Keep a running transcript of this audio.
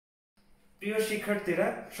প্রিয় শিক্ষার্থীরা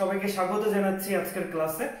সবাইকে স্বাগত জানাচ্ছি আজকের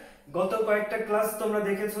ক্লাসে। গত কয়েকটা ক্লাস তোমরা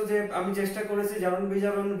দেখেছো যে আমি চেষ্টা করেছি জারণ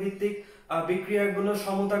বিজারণ ভিত্তিক বিক্রিয়াগুলো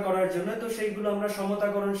সমতা করার জন্য, তো সেইগুলো আমরা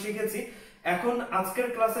সমতাকরণ শিখেছি। এখন আজকের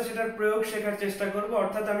ক্লাসে সেটার প্রয়োগ শেখার চেষ্টা করব।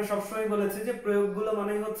 অর্থাৎ আমি সবসময় বলেছি যে প্রয়োগগুলো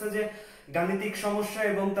মানে হচ্ছে যে গাণিতিক সমস্যা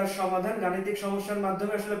এবং তার সমাধান। গাণিতিক সমস্যার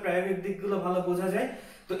মাধ্যমে আসলে প্রায়োগিক দিকগুলো ভালো বোঝা যায়।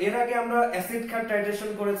 তো এর আগে আমরা অ্যাসিড ক্ষার টাইট্রেশন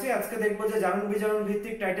করেছি। আজকে দেখবো যে জারণ বিজারণ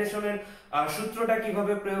ভিত্তিক টাইট্রেশনের সূত্রটা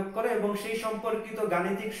কিভাবে প্রয়োগ করে এবং সেই সম্পর্কিত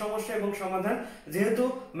গাণিতিক সমস্যা এবং সমাধান। যেহেতু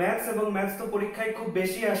ম্যাথস এবং ম্যাথস তো পরীক্ষায় খুব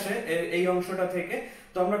বেশি আসে এই অংশটা থেকে,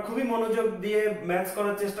 তো আমরা খুবই মনোযোগ দিয়ে ম্যাথস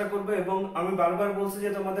করার চেষ্টা করব। এবং আমি বারবার বলছি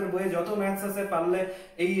যে তোমাদের বইয়ে যত ম্যাথস আছে পারলে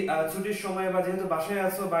এই ছুটির সময় বা যেহেতু বাসায়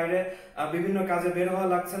আছো, বাইরে বিভিন্ন কাজে বের হওয়া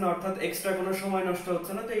লাগছে না, অর্থাৎ এক্সট্রা কোনো সময় নষ্ট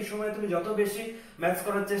হচ্ছে না, তো এই সময় তুমি যত বেশি ম্যাথস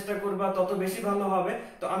করার চেষ্টা করবা তত বেশি ভালো হবে।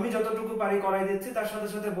 তো আমি যতটুকু পারি করাই দিচ্ছি, তার সাথে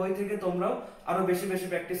সাথে বই থেকে তোমরাও আরো বেশি বেশি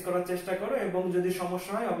প্র্যাকটিস করার চেষ্টা করো এবং যদি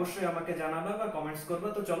সমস্যা হয় অবশ্যই আমাকে জানাবা বা কমেন্টস করবা।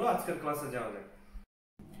 তো চলো আজকের ক্লাসে যাওয়া যাক।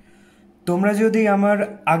 তোমরা যদি আমার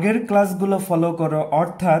আগের ক্লাসগুলো ফলো করো,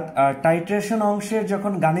 অর্থাৎ টাইট্রেশন অংশের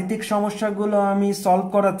যখন গাণিতিক সমস্যাগুলো আমি সলভ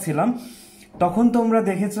করাচ্ছিলাম, তখন তোমরা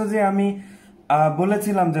দেখেছো যে আমি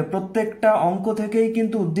বলেছিলাম যে প্রত্যেকটা অঙ্ক থেকেই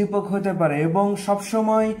কিন্তু উদ্দীপক হতে পারে এবং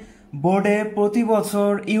সবসময় বোর্ডে প্রতি বছর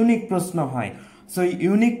ইউনিক প্রশ্ন হয়। সো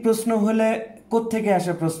ইউনিক প্রশ্ন হলে কোত্থেকে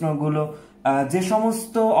আসে প্রশ্নগুলো? যে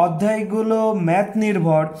সমস্ত অধ্যায়গুলো ম্যাথ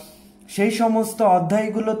নির্ভর, সেই সমস্ত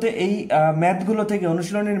অধ্যায়গুলোতে এই ম্যাথগুলো থেকে,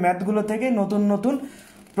 অনুশীলনীর ম্যাথগুলো থেকে নতুন নতুন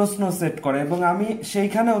প্রশ্ন সেট করে। এবং আমি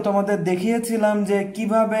সেইখানেও তোমাদের দেখিয়েছিলাম যে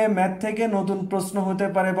কিভাবে ম্যাথ থেকে নতুন প্রশ্ন হতে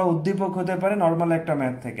পারে বা উদ্দীপক হতে পারে নর্মাল একটা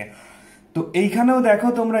ম্যাথ থেকে। তো এইখানেও দেখো,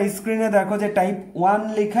 তোমরা স্ক্রিনে দেখো যে টাইপ 1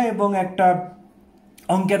 লেখা এবং একটা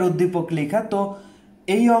অঙ্কের উদ্দীপক লেখা। তো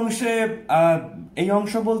এই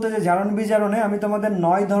অংশ বলতে যে জারণ বিজারণে আমি তোমাদের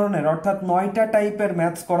 9 ধরনের অর্থাৎ 9টা টাইপের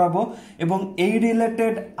ম্যাথস করাবো এবং এই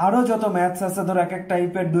রিলেটেড আরো যত ম্যাথস আছে, ধর এক এক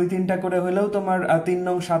টাইপের 2-3টা করে হলেও তোমার 3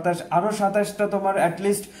 নং 27, আরো 27টা তোমার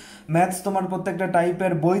অ্যাটলিস্ট ম্যাথস তোমার প্রত্যেকটা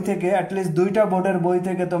টাইপের বই থেকে, অ্যাটলিস্ট 2টা বোর্ডের বই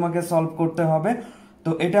থেকে তোমাকে সলভ করতে হবে।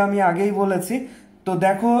 তো এটা আমি আগেই বলেছি। তো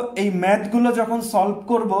দেখো, এই ম্যাথগুলো যখন সলভ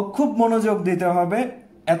করব খুব মনোযোগ দিতে হবে,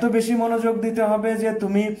 এত বেশি মনোযোগ দিতে হবে যে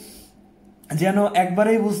তুমি যেন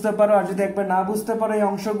একবারেই বুঝতে পারো। আর যদি একবার না বুঝতে পারো, এই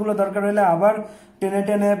অংশগুলো দরকার হলে আবার টেনে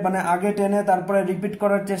টেনে, মানে আগে টেনে তারপরে রিপিট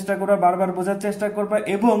করার চেষ্টা করবা, বারবার বোঝার চেষ্টা করবা।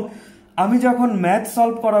 এবং আমি যখন ম্যাথ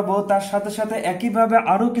সলভ করাবো তার সাথে সাথে একইভাবে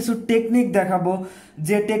আরো কিছু টেকনিক দেখাবো,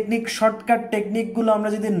 যে টেকনিক, শর্টকাট টেকনিকগুলো আমরা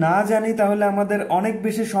যদি না জানি তাহলে আমাদের অনেক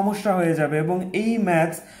বেশি সমস্যা হয়ে যাবে এবং এই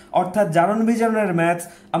ম্যাথস অর্থাৎ জারণ বিজারণের ম্যাথস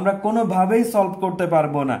আমরা কোনোভাবেই সলভ করতে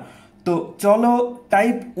পারবো না। তো চলো,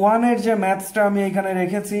 টাইপ 1 এর যে ম্যাথসটা আমি এখানে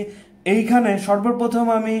রেখেছি, এইখানে সর্বপ্রথম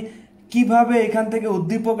আমি কিভাবে এখান থেকে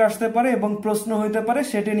উদ্দীপক আসতে পারে এবং প্রশ্ন হইতে পারে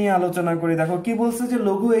সেটা নিয়ে আলোচনা করি। দেখো কি বলছে, যে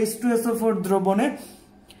লঘু H2SO4 দ্রবণে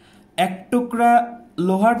 1 টুকরা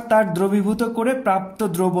লোহার তার দ্রবীভূত করে প্রাপ্ত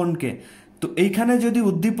দ্রবণকে। তো এইখানে যদি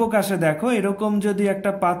উদ্দীপক আসে, দেখো এরকম যদি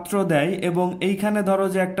একটা পাত্র দেয় এবং এইখানে ধরো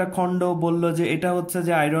যে একটা খণ্ড বললো যে এটা হচ্ছে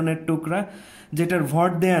যে আয়রনের টুকরা, যেটার ভর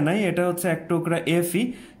দেয়া নাই, এটা হচ্ছে 1 টুকরা Fe,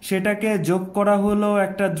 সেটাকে যোগ করা হলো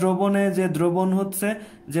একটা দ্রবণে, যে দ্রবণ হচ্ছে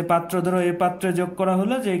যে পাত্র, ধরো এই পাত্রে যোগ করা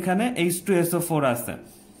হলো যে এখানে H2SO4 আছে।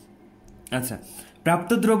 আচ্ছা, প্রাপ্ত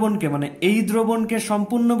দ্রবণকে মানে এই দ্রবণকে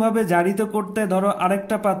সম্পূর্ণভাবে জারিত করতে ধরো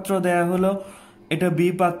আরেকটা পাত্র দেয়া হলো, এটা বি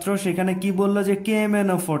পাত্র, সেখানে কি বললো যে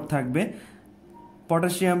KMnO4 থাকবে,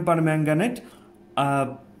 পটাশিয়াম পার ম্যাঙ্গানেট,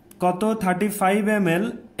 কত 35 ml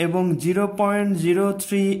এবং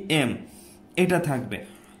 0.03 m এটা থাকবে।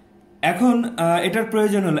 এখন এটার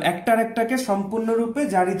প্রয়োজন হলো একটার একটাকে সম্পূর্ণরূপে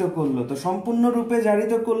জারিত করলো। তো সম্পূর্ণরূপে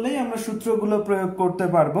জারিত করলেই আমরা সূত্রগুলো প্রয়োগ করতে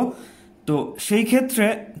পারবো। তো সেই ক্ষেত্রে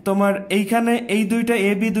তোমার এইখানে এই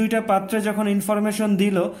দুইটা পাত্রে যখন ইনফরমেশন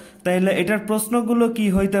দিল, তাহলে এটার প্রশ্নগুলো কি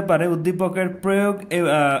হইতে পারে, উদ্দীপকের প্রয়োগ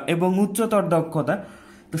এবং উচ্চতর দক্ষতা।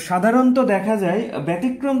 তো সাধারণত দেখা যায়,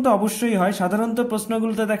 ব্যতিক্রম তো অবশ্যই হয়, সাধারণত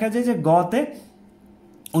প্রশ্নগুলোতে দেখা যায় যে গতে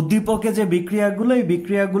উদ্দীপকে যে বিক্রিয়াগুলো, এই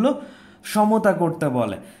বিক্রিয়াগুলো সমতা করতে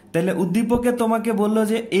বলে। তাহলে উদ্দীপকে তোমাকে বললো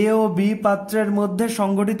যে এ ও বি পাত্রের মধ্যে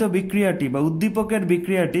সংঘটিত বিক্রিয়াটি বা উদ্দীপকের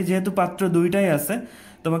বিক্রিয়াটি, যেহেতু পাত্র 2টাই আছে,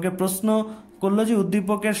 তোমাকে প্রশ্ন করলো যে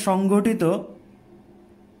উদ্দীপকের সংঘটিত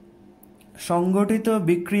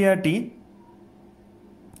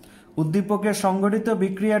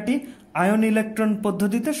বিক্রিয়াটি আয়ন ইলেকট্রন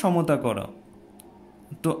পদ্ধতিতে সমতা করো।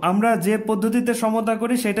 তো আমরা যে পদ্ধতিতে সমতা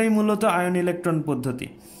করি সেটাই মূলত আয়ন ইলেকট্রন পদ্ধতি।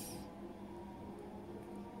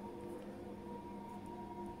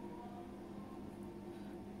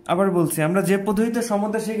 আবার বলছি, আমরা যে পদ্ধতিতে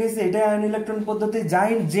সমতা শিখেছি এটাই আয়ন ইলেকট্রন পদ্ধতি।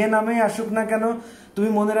 যে নামেই আসুক না কেন, তুমি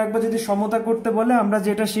মনে রাখবে যদি সমতা করতে বলে আমরা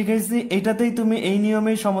যেটা শিখেছি এটাতেই তুমি এই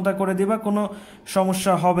নিয়মেই সমতা করে দিবা, কোনো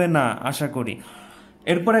সমস্যা হবে না আশা করি।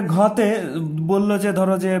 এরপরে ঘতে বললো যে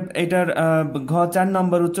ধরো যে এটার 4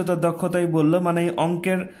 নম্বর উচ্চতর দক্ষতাই বললো, মানে এই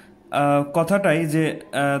অঙ্কের কথাটাই যে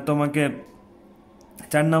তোমাকে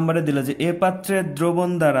 4 নম্বরে দিল যে এ পাত্রের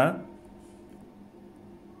দ্রবণ দ্বারা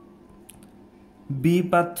বি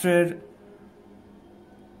পাত্রের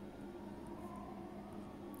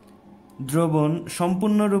দ্রবণ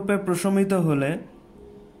সম্পূর্ণরূপে প্রশমিত হলে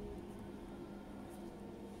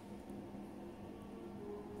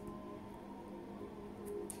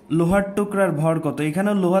লোহার টুকরার ভর কত।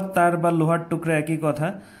 এখানেও লোহার তার বা লোহার টুকরা একই কথা,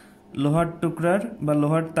 লোহার টুকরার বা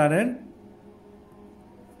লোহার তারের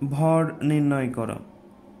ভর নির্ণয় করো।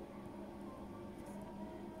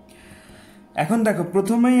 এখন দেখো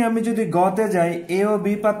প্রথমেই আমি যদি গতে যাই, এ ও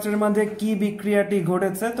বি পাত্রের মাঝে কি বিক্রিয়াটি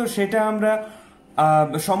ঘটেছে, তো সেটা আমরা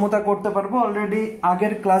সমতা করতে পারবো। অলরেডি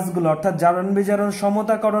আগের ক্লাসগুলো অর্থাৎ জারণ বিজারণ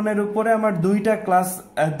সমতাকরণের উপরে আমার 2টা ক্লাস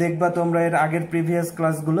দেখবা তোমরা, এর আগের প্রিভিয়াস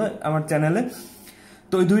ক্লাসগুলো আমার চ্যানেলে।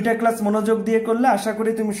 তো ওই 2টা ক্লাস মনোযোগ দিয়ে করলে আশা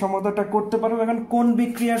করি তুমি সমতাটা করতে পারবে। এখন কোন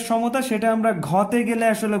বিক্রিয়ার সমতা সেটা আমরা ঘতে গেলে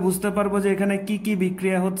আসলে বুঝতে পারবো যে এখানে কি কি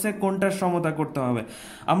বিক্রিয়া হচ্ছে, কোনটার সমতা করতে হবে।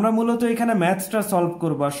 আমরা মূলত এখানে ম্যাথসটা সলভ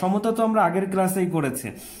করবো, আর সমতা তো আমরা আগের ক্লাসেই করেছি।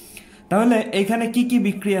 তাহলে এখানে কি কি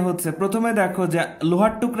বিক্রিয়া হচ্ছে, প্রথমে দেখো যে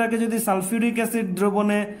লোহার টুকরাকে যদি সালফিউরিক অ্যাসিড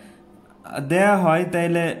দ্রবণে দেয়া হয়,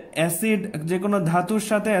 তাইলে অ্যাসিড যে কোনো ধাতুর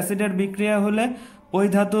সাথে অ্যাসিডের বিক্রিয়া হলে ওই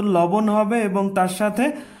ধাতুর লবণ হবে এবং তার সাথে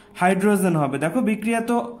হাইড্রোজেন হবে। দেখো বিক্রিয়া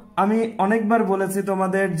তো আমি অনেকবার বলেছি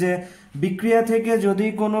তোমাদের যে বিক্রিয়া থেকে যদি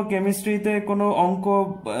কোনো কেমিস্ট্রিতে কোনো অঙ্ক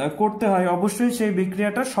করতে হয় অবশ্যই সেই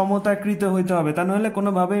বিক্রিয়াটা সমতাকৃত হইতে হবে, তা নাহলে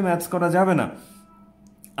কোনোভাবেই ম্যাথস করা যাবে না।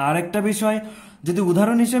 আর একটা বিষয়, যদি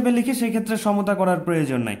উদাহরণ হিসেবে লিখি সেই ক্ষেত্রে সমতা করার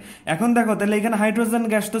প্রয়োজন নাই। এখন দেখো তাহলে এখানে হাইড্রোজেন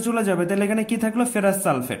গ্যাস তো চলে যাবে, তাহলে এখানে কি থাকলো, ফেরাস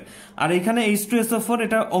সালফেট। আর এখানে H2SO4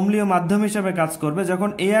 এটা অম্লীয় মাধ্যম হিসেবে কাজ করবে। যখন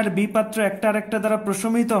এ আর বি পাত্র একটা আর একটা দ্বারা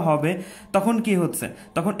প্রশমিত হবে তখন কি হচ্ছে,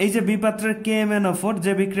 তখন এই যে বি পাত্রের KMnO4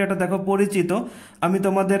 যে বিক্রিয়াটা দেখো পরিচিত, আমি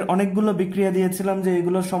তোমাদের অনেকগুলো বিক্রিয়া দিয়েছিলাম যে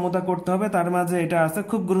এগুলো সমতা করতে হবে, তার মাঝে এটা আছে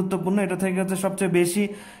খুব গুরুত্বপূর্ণ। এটা থেকে হচ্ছে সবচেয়ে বেশি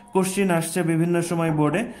কোশ্চিন আসছে বিভিন্ন সময়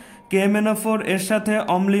বোর্ডে। KMnO4 এর সাথে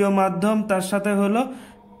অম্লীয় মাধ্যম, তার সাথে হলো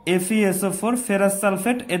FeSO4 ফেরাস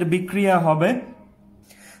সালফেট এর বিক্রিয়া হবে।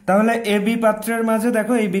 তাহলে এ বি পাত্রের মাঝে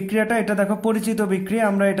দেখো এই বিক্রিয়াটা, এটা দেখো পরিচিত বিক্রিয়া,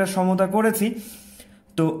 আমরা এটা সমতা করেছি।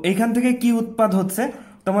 তো এখান থেকে কি উৎপাদ হচ্ছে,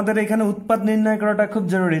 তোমাদের এখানে উৎপাদ নির্ণয় করাটা খুব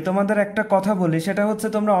জরুরি। তোমাদের একটা কথা বলি, সেটা হচ্ছে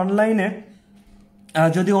তোমরা অনলাইনে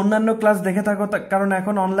যদি অন্যান্য ক্লাস দেখে থাকো, কারণ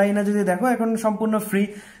এখন অনলাইনে যদি দেখো এখন সম্পূর্ণ ফ্রি,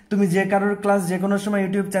 তুমি যে কারোর ক্লাস যে কোনো সময়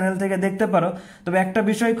ইউটিউব চ্যানেল থেকে দেখতে পারো। তবে একটা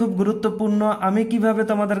বিষয় খুব গুরুত্বপূর্ণ, আমি কিভাবে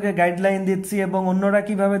তোমাদেরকে গাইডলাইন দিচ্ছি এবং অন্যরা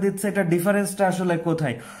কিভাবে দিচ্ছে, এটা ডিফারেন্সটা আসলে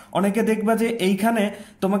কোথায়। অনেকে দেখবা যে এইখানে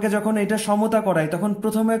তোমাকে যখন এটা সমতা করায় তখন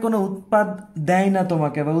প্রথমে কোনো উৎপাদ দেয় না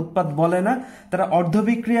তোমাকে বা উৎপাদ বলে না, তারা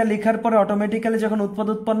অর্ধবিক্রিয়া লেখার পরে অটোমেটিক্যালি যখন উৎপাদ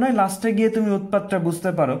উৎপন্ন হয় লাস্টে গিয়ে তুমি উৎপাদটা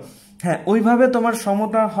বুঝতে পারো। হ্যাঁ, ওইভাবে তোমার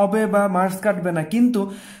সমতা হবে বা মার্কস কাটবে না, কিন্তু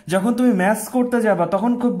যখন তুমি ম্যাথস করতে যাবা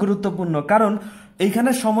তখন খুব গুরুত্বপূর্ণ, কারণ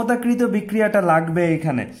এইখানে সমতাকৃত বিক্রিয়াটা লাগবে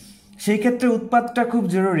এখানে, সেই ক্ষেত্রে উৎপাদটা খুব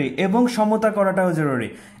জরুরি এবং সমতা করাটাও জরুরি।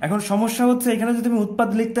 এখন সমস্যা হচ্ছে এখানে যদি তুমি উৎপাদ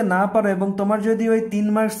লিখতে না পারো এবং তোমার যদি ওই 3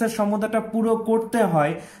 মার্কসের সমতাটা পুরো করতে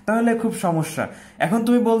হয় তাহলে খুব সমস্যা। এখন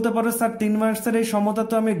তুমি বলতে পারো স্যার 3 মার্কসের এই সমতা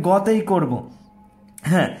তো আমি গতেই করব।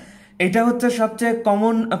 হ্যাঁ, এটা হচ্ছে সবচেয়ে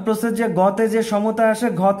কমন প্রসেস যে গতে যে সমতা আসে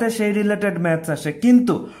ঘতে সেই রিলেটেড ম্যাথস আসে,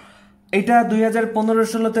 কিন্তু এটা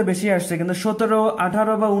 2015-16-তে বেশি আসছে, কিন্তু 17,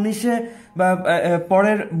 18 বা 19-এ বা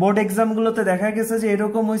পরের বোর্ড এক্সামগুলোতে দেখা গেছে যে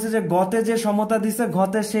এরকম হয়েছে যে গতে যে সমতা দিছে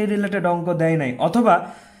ঘতে সেই রিলেটেড অঙ্ক দেয় নাই, অথবা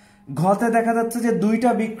ঘতে দেখা যাচ্ছে যে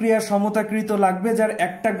 2টা বিক্রিয়া সমতাকৃত লাগবে, যার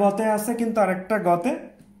একটা গতে আছে কিন্তু আরেকটা গতে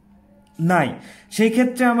নাই। সেই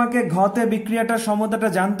ক্ষেত্রে আমাকে ঘতে বিক্রিয়াটা সমতাটা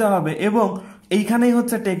জানতে হবে, এবং এইখানেই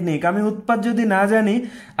হচ্ছে টেকনিক। আমি উৎপাদ যদি না জানি,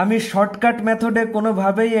 আমি শর্টকাট মেথডে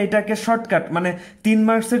কোনোভাবেই এটাকে শর্টকাট, মানে 3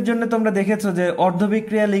 মার্কসের জন্য তোমরা দেখেছো যে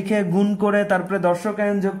অর্ধবিক্রিয়া লিখে গুণ করে তারপরে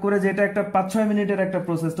দর্শকায়ন যোগ করে, যেটা একটা 5-6 মিনিটের একটা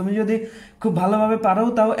প্রসেস, তুমি যদি খুব ভালোভাবে পারো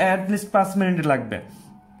তাও অ্যাটলিস্ট 5 মিনিট লাগবে।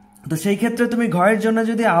 তো সেই ক্ষেত্রে তুমি ঘয়ের জন্য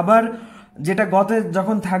যদি আবার যেটা গতে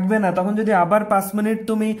যখন থাকবে না তখন যদি আবার 5 মিনিট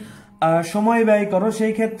তুমি সময় ব্যয় করো,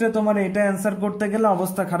 সেই ক্ষেত্রে তোমার এটা অ্যান্সার করতে গেলে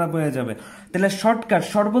অবস্থা খারাপ হয়ে যাবে। তাহলে শর্টকাট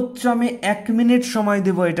সর্বোচ্চ আমি 1 মিনিট সময়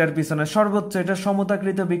দিব এটার পিছনে, সর্বোচ্চ এটা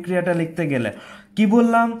সমতাকৃত বিক্রিয়াটা লিখতে গেলে। কি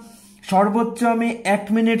বললাম, সর্বোচ্চ আমি 1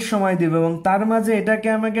 মিনিট সময় দিব, এবং তার মাঝে এটাকে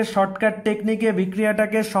আমাকে শর্টকাট টেকনিকে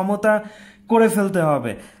বিক্রিয়াটাকে সমতা করে ফেলতে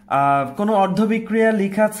হবে। কোনো অর্ধবিক্রিয়া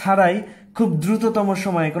লেখা ছাড়াই খুব দ্রুততম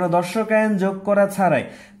সময়ে কোনো দর্শকায়ন যোগ করা ছাড়াই।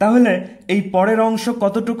 তাহলে এই পরের অংশ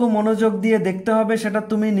কতটুকু মনোযোগ দিয়ে দেখতে হবে সেটা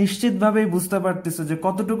তুমি নিশ্চিতভাবেই বুঝতে পারতেছো যে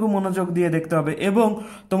কতটুকু মনোযোগ দিয়ে দেখতে হবে। এবং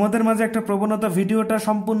তোমাদের মাঝে একটা প্রবণতা, ভিডিওটা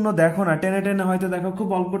সম্পূর্ণ দেখো না, টেনে টেনে হয়তো দেখো, খুব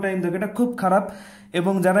অল্প টাইম দেখো, এটা খুব খারাপ।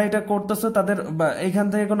 এবং যারা এটা করতেছো তাদের এইখান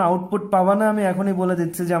থেকে কোনো আউটপুট পাবা না। আমি এখনই বলে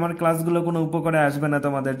দিচ্ছি যে আমার ক্লাসগুলো কোনো উপকারে আসবে না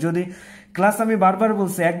তোমাদের। যদি ক্লাস, আমি বারবার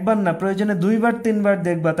বলছি, একবার না প্রয়োজনে 2বার 3বার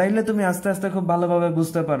দেখবা, তাইলে তুমি আস্তে আস্তে খুব ভালোভাবে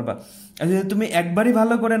বুঝতে পারবা। আর যদি তুমি একবারই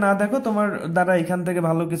ভালো করে না দেখো, তোমার দ্বারা এখান থেকে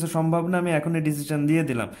ভালো কিছু সম্ভব না। আমি এখনই ডিসিশন দিয়ে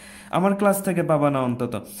দিলাম, আমার ক্লাস থেকে পাবা না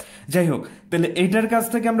অন্তত। যাই হোক, তাহলে এইটার কাছ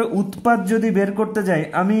থেকে আমরা উৎপাদ যদি বের করতে যাই,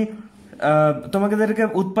 আমি তোমাদেরকে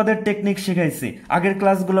উৎপাদের টেকনিক শিখাইছি, আগের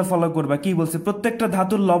ক্লাসগুলো ফলো করবা। কি বলছি, প্রত্যেকটা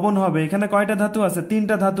ধাতুর লবণ হবে। এখানে কয়টা ধাতু আছে?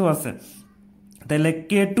 3টা ধাতু আছে। তাহলে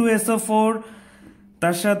K2SO4,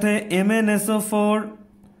 তার সাথে MnSO4,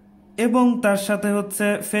 এবং তার সাথে হচ্ছে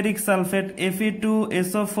ফেরিক সালফেট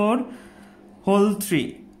Fe2SO4(3).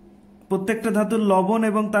 প্রত্যেকটা ধাতুর লবণ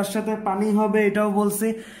এবং তার সাথে পানি হবে, এটাও বলছি।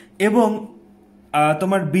 এবং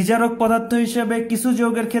তোমার বিজারক পদার্থ হিসেবে কিছু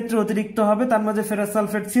যৌগের ক্ষেত্রে অতিরিক্ত হবে, তার মাঝে ফেরাস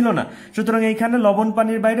সালফেট ছিল না, সুতরাং এইখানে লবণ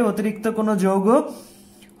পানির বাইরে অতিরিক্ত কোনো যৌগ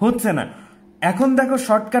হচ্ছে না। এখন দেখো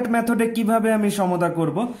শর্টকাট মেথডে কিভাবে আমি সমতা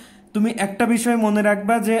করব। তুমি একটা বিষয় মনে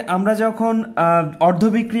রাখবা যে আমরা যখন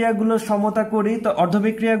অর্ধবিক্রিয়াগুলো সমতা করি, তো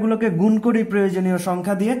অর্ধবিক্রিয়াগুলোকে গুণ করি প্রয়োজনীয়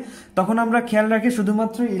সংখ্যা দিয়ে, তখন আমরা খেয়াল রাখি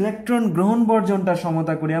শুধুমাত্র ইলেকট্রন গ্রহণ বর্জনটা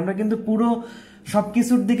সমতা করি। আমরা কিন্তু পুরো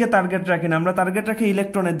সবকিছুর দিকে টার্গেট রাখি না, আমরা টার্গেট রাখি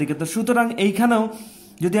ইলেকট্রনের দিকে। তো সুতরাং এইখানেও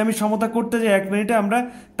যদি আমি সমতা করতে যাই 1 মিনিটে, আমরা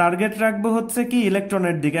টার্গেট রাখবো হচ্ছে কি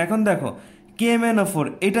ইলেকট্রনের দিকে। এখন দেখো KMnO4,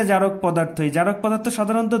 এটা জারক পদার্থ। এই জারক পদার্থ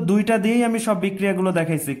সাধারণত 2টা দিয়েই আমি সব বিক্রিয়াগুলো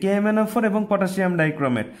দেখাইছি, KMnO4 এবং পটাশিয়াম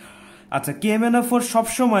ডাইক্রোমেট। আচ্ছা, KMnO4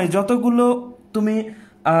 সবসময় যতগুলো তুমি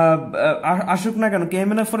আসুক না কেন,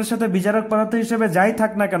 KMnO4 এর সাথে বিজারক পদার্থ হিসেবে যাই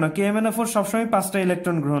থাক না কেন, KMnO4 সবসময় 5টা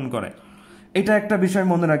ইলেকট্রন গ্রহণ করে। এটা একটা বিষয়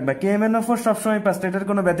মনে রাখবে, KMnO4 সবসময় 5টা, এটার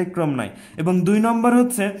কোনো ব্যতিক্রম নাই। এবং 2 নম্বর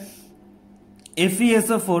হচ্ছে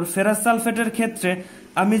FeSO4, ফেরাস সালফেটের ক্ষেত্রে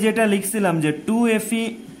আমি যেটা লিখছিলাম যে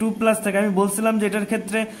 2Fe2+ থেকে, আমি বলছিলাম যে এটার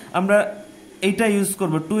ক্ষেত্রে আমরা এইটা ইউজ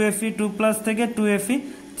করব, 2Fe2+ থেকে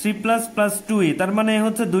 2Fe3+ 2e, তার মানে এ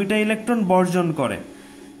হচ্ছে 2টা ইলেকট্রন বর্জন করে,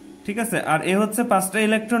 ঠিক আছে। আর এ হচ্ছে 5টা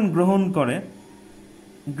ইলেকট্রন গ্রহণ করে,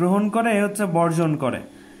 এ হচ্ছে বর্জন করে।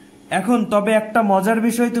 এখন তবে একটা মজার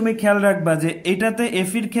বিষয় তুমি খেয়াল রাখবা যে এটাতে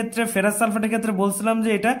এফির ক্ষেত্রে, ফেরাস সালফেটের ক্ষেত্রে বলছিলাম যে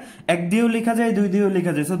এটা 1 দিয়েও লেখা যায়, 2 দিয়েও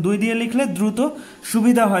লেখা যায়। সো 2 দিয়ে লিখলে দ্রুত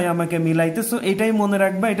সুবিধা হয় আমাকে মিলাইতে। সো এটাই মনে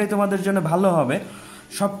রাখবা, এটাই তোমাদের জন্য ভালো হবে।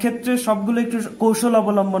 সব ক্ষেত্রে সবগুলো একটু কৌশল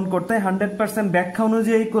অবলম্বন করতে, 100% ব্যাখ্যা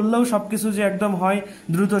অনুযায়ী করলেও সবকিছু যে একদম হয়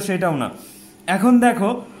দ্রুত সেটাও না। এখন দেখো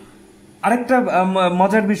আরেকটা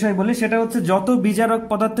মজার বিষয় বলি, সেটা হচ্ছে যত বিজারক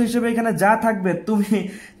পদার্থ হিসেবে এখানে যা থাকবে, তুমি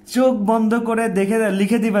চোখ বন্ধ করে দেখে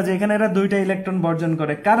লিখে দিবা যে এখানে এরা 2টা ইলেকট্রন বর্জন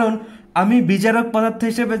করে। কারণ আমি বিজারক পদার্থ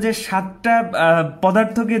হিসেবে যে 7টা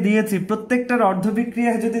পদার্থকে দিয়েছি, প্রত্যেকটার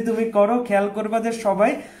অর্ধবিক্রিয়া যদি তুমি করো, খেয়াল করবা যে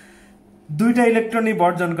সবাই 2টা ইলেকট্রনই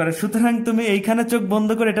বর্জন করে। সুতরাং তুমি এইখানে চোখ বন্ধ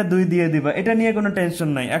করে এটা 2 দিয়ে দিবা, এটা নিয়ে কোনো টেনশন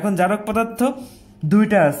নাই। এখন জারক পদার্থ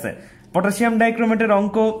 2টা আছে, পটাশিয়াম ডাইক্রোমেটের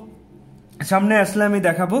অঙ্ক সামনে আসলে আমি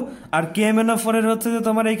দেখাবো। আর KMnO4 এর হচ্ছে যে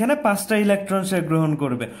তোমার এইখানে 5টা ইলেকট্রন সে গ্রহণ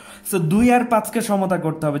করবে। সো 2 আর 5কে সমতা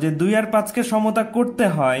করতে হবে। যে 2 আর 5কে সমতা করতে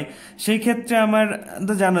হয়, সেই ক্ষেত্রে আমার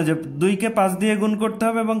তো জানো যে 2কে 5 দিয়ে গুণ করতে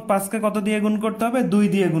হবে, এবং 5কে কত দিয়ে গুণ করতে হবে? 2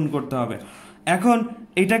 দিয়ে গুণ করতে হবে। এখন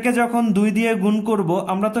এটাকে যখন 2 দিয়ে গুণ করব,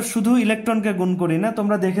 আমরা তো শুধু ইলেকট্রনকে গুণ করি না,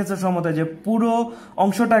 তোমরা দেখেছো সমতায় যে পুরো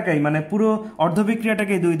অংশটাকেই, মানে পুরো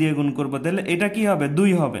অর্ধবিক্রিয়াটাকেই 2 দিয়ে গুণ করবো। তাহলে এটা কি হবে?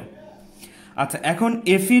 2 হবে। আচ্ছা, এখন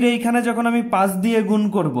এফির এইখানে যখন আমি 5 দিয়ে গুণ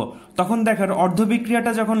করব, তখন দেখো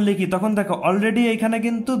অর্ধবিক্রিয়াটা যখন লিখি, তখন দেখো অলরেডি এইখানে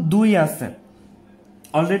কিন্তু 2 আছে।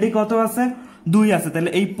 অলরেডি কত আছে? 2 আছে।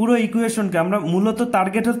 তাহলে এই পুরো ইকুয়েশনকে আমরা মূলত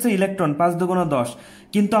টার্গেট হচ্ছে ইলেকট্রন, 5 × 10,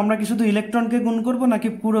 কিন্তু আমরা কি শুধু ইলেকট্রনকে গুণ করব নাকি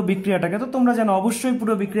পুরো বিক্রিয়াটাকে? তো তোমরা জানো অবশ্যই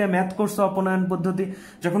পুরো বিক্রিয়া, ম্যাথ করছো অপনয়ন পদ্ধতি,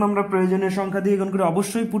 যখন আমরা প্রয়োজনীয় সংখ্যা দিয়ে গুণ করি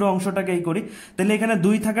অবশ্যই পুরো অংশটাকেই করি। তাহলে এখানে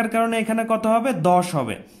 2 থাকার কারণে এখানে কত হবে? 10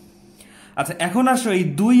 হবে। আচ্ছা, এখন আসো এই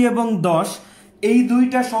 2 এবং 10, এই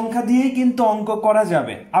 2টা সংখ্যা দিয়েই কিন্তু অঙ্ক করা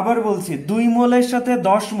যাবে। আবার বলছি, 2 মোলের সাথে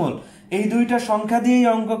 10 মোল, এই 2টা সংখ্যা দিয়েই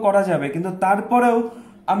অঙ্ক করা যাবে। কিন্তু তারপরেও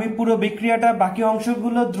আমি পুরো বিক্রিয়াটা, বাকি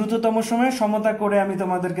অংশগুলো দ্রুততম সময়ে সমতা করে আমি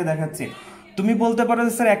তোমাদেরকে দেখাচ্ছি। তুমি বলতে পারো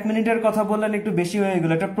যে স্যার 1 মিনিটের কথা বললেন, একটু বেশি হয়ে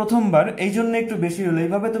গেল, এটা প্রথমবার এই জন্য একটু বেশি হলো।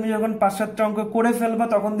 এইভাবে তুমি যখন 5-7টা অঙ্ক করে ফেলবা,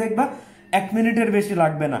 তখন দেখবা 1 মিনিটের বেশি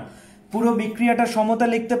লাগবে না। পুরো বিক্রিয়াটা সমতা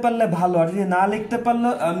লিখতে পারলে ভালো, আর যদি না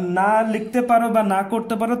লিখতে পারো বা না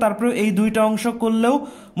করতে পারো, তারপরে এই 2টা অংশ করলেও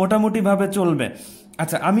মোটামুটি ভাবে চলবে।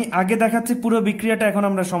 আচ্ছা, আমি আগে দেখাচ্ছি পুরো বিক্রিয়াটা, এখন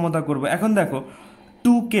আমরা সমতা করব। এখন দেখো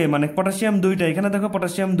 2K, মানে পটাশিয়াম 2টা, এখানে দেখো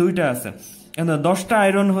পটাশিয়াম 2টা আছে, 10টা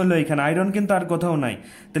আয়রন হলো, এখানে আয়রন কিন্তু আর কোথাও নাই।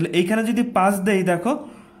 তাহলে এইখানে যদি 5 দেই, দেখো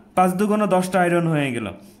 5 দুগুণ 10টা আয়রন হয়ে গেল।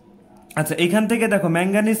 আচ্ছা, এখান থেকে দেখো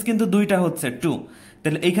ম্যাঙ্গানিজ কিন্তু 2টা হচ্ছে 2,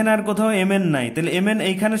 তাহলে এইখানে আর কোথাও Mn নাই, তাহলে Mn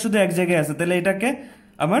এইখানে শুধু এক জায়গায় আছে, তাহলে এটাকে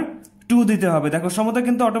আমার 2 দিতে হবে। দেখো সমতা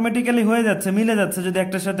কিন্তু অটোমেটিক্যালি হয়ে যাচ্ছে, মিলে যাচ্ছে যদি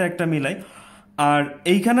একটার সাথে একটা মিলাই। আর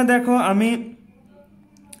এইখানে দেখো আমি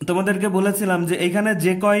তোমাদেরকে বলেছিলাম যে এইখানে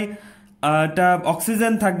যে কয়টা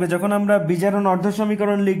অক্সিজেন থাকবে যখন আমরা বিজারণ অর্ধ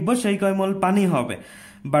সমীকরণ লিখবো সেই কয় মোল পানি হবে,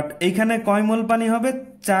 বাট এইখানে কয় মোল পানি হবে,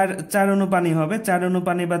 4 অণু পানি হবে, 4 অণু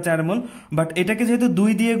পানি বা 4 মোল। বাট এটাকে যেহেতু 2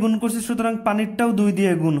 দিয়ে গুণ করছি, সুতরাং পানিরটাও 2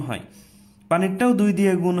 দিয়ে গুণ হয়, পানিরটাও 2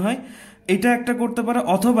 দিয়ে গুণ হয়। এটা একটা করতে পারো,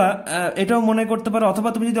 অথবা এটাও মনে করতে পারো, অথবা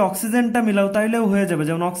তুমি যদি অক্সিজেনটা মিলাও তাইলেও হয়ে যাবে।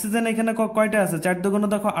 যেমন অক্সিজেন এখানে কয়টা আছে, 4 দুগুণ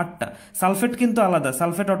দেখো 8টা, সালফেট কিন্তু আলাদা,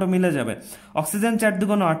 সালফেট অটো মিলে যাবে। অক্সিজেন 4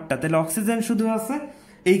 দুগুণ 8টা, তাহলে অক্সিজেন শুধু আছে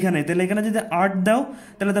এইখানে, তাহলে এখানে যদি 8 দাও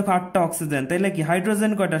তাহলে দেখো 8টা অক্সিজেন, তাইলে কি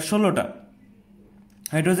হাইড্রোজেন কয়টা, 16টা,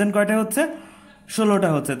 হাইড্রোজেন কয়টা হচ্ছে, 16টা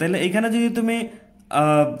হচ্ছে। তাহলে এখানে যদি তুমি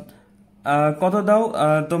কত দাও,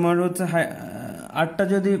 তোমার হচ্ছে 8টা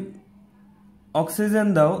যদি অক্সিজেন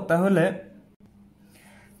দাও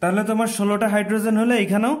তাহলে তোমার 16টা হাইড্রোজেন হলে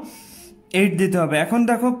এখানেও 8 দিতে হবে। এখন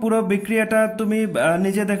দেখো পুরো বিক্রিয়াটা তুমি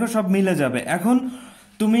নিজে দেখো সব মিলে যাবে। এখন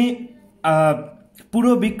তুমি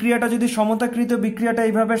পুরো বিক্রিয়াটা যদি সমতাকৃত বিক্রিয়াটা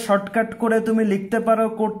এইভাবে শর্টকাট করে তুমি লিখতে পারো,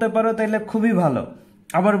 করতে পারো, তাহলে খুবই ভালো।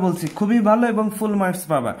 আবার বলছি, খুবই ভালো এবং ফুল মার্কস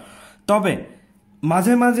পাবা। তবে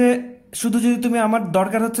মাঝে মাঝে শুধু যদি তুমি, আমার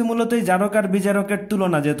দরকার হচ্ছে মূলত এই জারক আর বিজারকের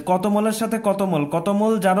তুলনা, যে কত মোলের সাথে কত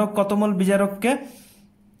মোল জারক, কত মোল বিজারককে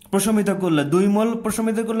প্রশমিত করলে, 2 মোল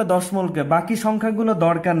প্রশমিত করলে 10 মোলকে, বাকি সংখ্যাগুলো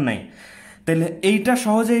দরকার নাই। তাহলে এইটা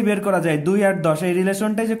সহজেই বের করা যায়, 2 আর 10 এই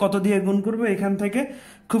রিলেশনটাই যে কত দিয়ে গুণ করবে এখান থেকে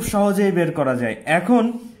খুব সহজেই বের করা যায়। এখন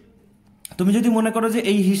তুমি যদি মনে করো যে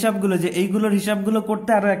এই হিসাবগুলো, যে এইগুলোর হিসাবগুলো করতে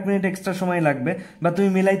আরো 1 মিনিট এক্সট্রা সময় লাগবে, বা তুমি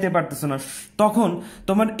মিলাইতে পারতেছো না, তখন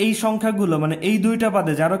তোমার এই সংখ্যাগুলো, মানে এই 2টা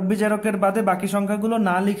বাদে, জারক বিজারকের বাদে বাকি সংখ্যাগুলো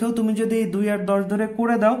না লিখেও তুমি যদি এই 2 আর 10 ধরে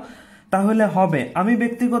করে দাও তাহলে হবে। আমি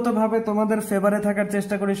ব্যক্তিগতভাবে তোমাদের ফেভারে থাকার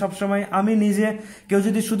চেষ্টা করি সবসময়। আমি নিজে, কেউ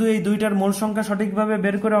যদি শুধু এই 2টার মূল সংখ্যা সঠিকভাবে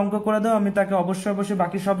বের করে অঙ্ক করে দাও, আমি তাকে অবশ্যই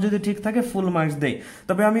বাকি সব যদি ঠিক থাকে ফুল মার্কস দেই।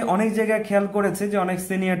 তবে আমি অনেক জায়গায় খেয়াল করেছি যে অনেক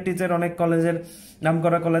সিনিয়র টিচার, অনেক কলেজের,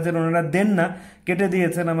 নামকরা কলেজের, ওনারা দেন না, কেটে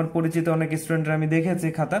দিয়েছেন। আমার পরিচিত অনেক স্টুডেন্টরা আমি দেখেছি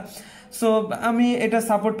খাতা। সো আমি এটা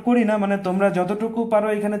সাপোর্ট করি না, মানে তোমরা যতটুকু পারো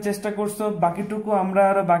এখানে চেষ্টা করছো, বাকিটুকু আমরা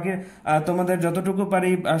আরো বাকি তোমাদের যতটুকু পারি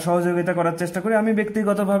সহযোগিতা করার চেষ্টা করি। আমি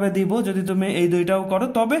ব্যক্তিগতভাবে দিব যদি তুমি এই 2টাও করো,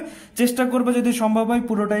 তবে চেষ্টা করবে যদি সম্ভব হয়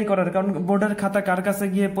পুরোটাই করার, কারণ বোর্ডের খাতা কার কাছে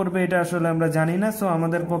গিয়ে পড়বে এটা আসলে আমরা জানি না। সো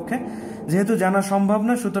আমাদের পক্ষে যেহেতু জানা সম্ভব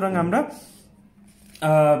না, সুতরাং আমরা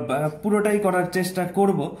পুরোটাই করার চেষ্টা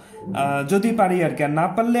করব যদি পারি আর কি। আর না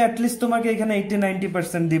পারলে অ্যাটলিস্ট তোমাকে এখানে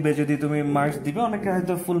 80-90% দিবে যদি তুমি মার্কস দিবে, অনেকে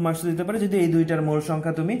হয়তো ফুল মার্কস দিতে পারে যদি এই 2টার মূল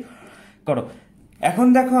সংখ্যা তুমি করো। এখন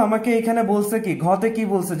দেখো আমাকে এখানে বলছে কি, ঘতে কি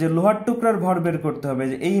বলছে, যে লোহার টুকরার ভর বের করতে হবে।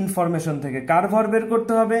 এই ইনফরমেশন থেকে কার ভর বের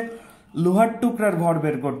করতে হবে, লোহার টুকরার ভর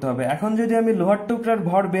বের করতে হবে। এখন যদি আমি লোহার টুকরার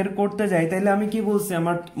ভর বের করতে যাই তাহলে আমি কি বলছি,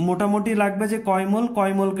 আমার মোটামুটি লাগবে যে কয়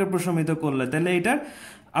মোলকে প্রশমিত করলে। তাহলে এটার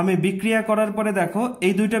আমি বিক্রিয়া করার পরে দেখো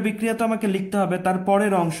এই 2টা বিক্রিয়া তো আমাকে লিখতে হবে। তার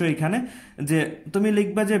পরের অংশ এখানে যে তুমি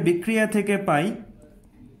লিখবা যে বিক্রিয়া থেকে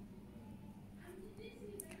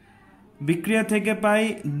পাই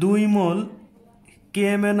 2 মোল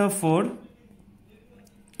KMnO4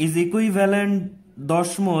 is equivalent 10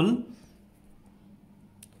 mole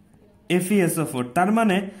FeSO4। তার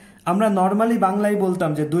মানে আমরা নর্মালি বাংলায় বলতাম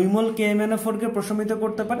যে 2 মোল KMnO4 কে প্রশমিত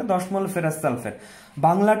করতে পারে 10 মোল ফেরাস সালফেট।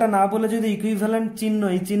 বাংলাটা না বলে যদি ইকুইভ্যালেন্ট চিহ্ন,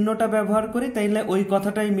 এই চিহ্নটা ব্যবহার করি তাইলে ওই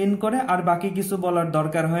কথাটাই মিন করে, আর বাকি কিছু বলার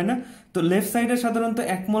দরকার হয় না। তো লেফট সাইডে সাধারণত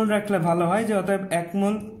 1 মোল রাখলে ভালো হয়, যে অতএব 1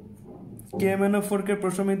 মোল KMnO4 কে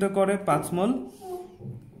প্রশমিত করে 5 মোল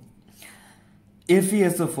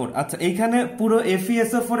FeSO4। আচ্ছা, এইখানে পুরো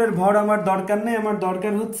FeSO4 এর ভর আমার দরকার নেই, আমার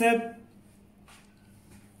দরকার হচ্ছে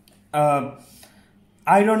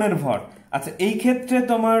আয়রনের ভর। আচ্ছা, এই ক্ষেত্রে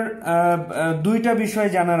তোমার 2টা বিষয়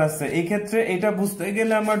জানার আছে। এই ক্ষেত্রে এটা বুঝতে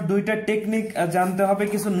গেলে আমার 2টা টেকনিক জানতে হবে,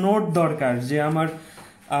 কিছু নোট দরকার, যে আমার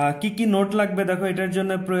কি কি নোট লাগবে দেখো এটার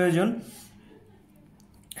জন্য প্রয়োজন।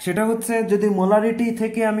 সেটা হচ্ছে যদি মোলারিটি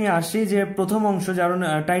থেকে আমি আসি, যে প্রথম অংশ, কারণ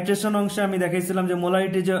টাইট্রেশন অংশে আমি দেখাইছিলাম যে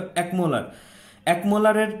মোলারিটি যে 1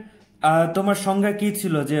 মোলারের তোমার সংজ্ঞা কি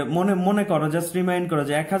ছিল, যে মনে করো, জাস্ট রিমাইন্ড করো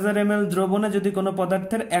যে 1000 ml দ্রবণে যদি কোনো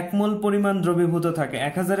পদার্থের 1 মোল পরিমাণ দ্রবীভূত থাকে,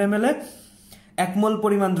 1000 ml এ 1 মোল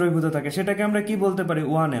পরিমাণ দ্রবীভূত থাকে, সেটাকে আমরা কি বলতে পারি,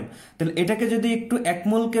 1m। তাহলে এটাকে যদি একটু 1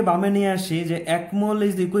 মোলকে বামে নিয়ে আসি, যে 1 মোল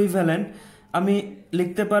ইজ ইকুইভ্যালেন্ট, আমি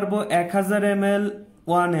লিখতে পারবো 1000 ml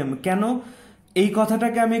 1m। কেন এই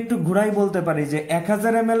কথাটাকে আমি একটু ঘুরাই বলতে পারি যে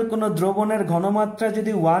 1000 ml কোনো দ্রবণের ঘনমাত্রা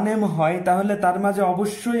যদি 1m হয় তাহলে তার মাঝে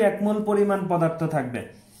অবশ্যই 1 মোল পরিমাণ পদার্থ থাকবে।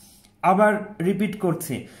 আবার রিপিট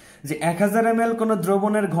করছি যে 1000 ml কোনো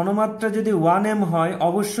দ্রবণের ঘনমাত্রা যদি 1m হয়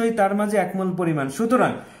অবশ্যই তার মাঝে 1 মোল পরিমাণ।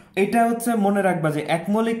 সুতরাং এটা হচ্ছে মনে রাখবা যে 1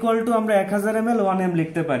 মোল ইকুয়াল টু আমরা 1000 ml 1m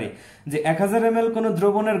লিখতে পারি, যে 1000 ml কোনো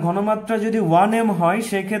দ্রবণের ঘনমাত্রা যদি 1m হয়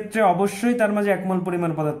সেই ক্ষেত্রে অবশ্যই তার মাঝে 1 মোল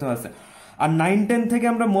পরিমাণ পদার্থ আছে। আর 9-10 থেকে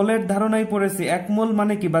আমরা মোলের ধারণাই পড়েছি, 1 মোল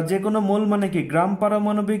মানে কি, বা যে কোনো মোল মানে কি গ্রাম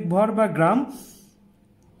পারমাণবিক ভর বা গ্রাম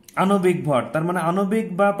আণবিক ভর। তার মানে আণবিক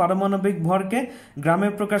বা পারমাণবিক ভরকে গ্রামে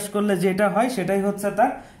প্রকাশ করলে যেটা হয় সেটাই হচ্ছে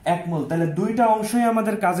তার 1 মোল। তাহলে দুইটা অংশই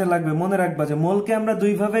আমাদের কাজে লাগবে, মনে রাখবা যে মোলকে আমরা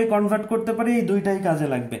দুই ভাবেই কনভার্ট করতে পারি, এই দুইটাই কাজে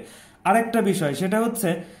লাগবে। আরেকটা বিষয় সেটা হচ্ছে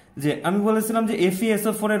যে আমি বলেছিলাম যে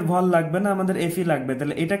FeSO4 এর ভর লাগবে না, আমাদের Fe লাগবে।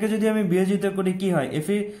 তাহলে এটাকে যদি আমি বিয়োজিত করি কি হয়,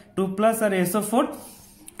 Fe2+ আর SO4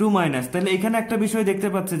 2-, তাহলে এখানে একটা বিষয় দেখতে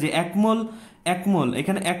পাচ্ছি যে 1 মোল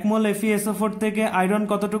এখানে 1 মোল FeSO4 থেকে আয়রন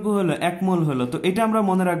কতটুকু হলো, 1 মোল হলো। তো এটা আমরা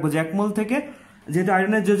মনে রাখবো যে 1 মোল থেকে, যেহেতু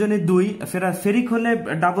আয়রনের যোজনী 2, ফেরিক হলে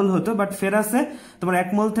ডাবল হতো, বাট ফেরাসে তোমার 1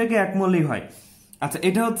 মোল থেকে 1 মোলই হয়। আচ্ছা,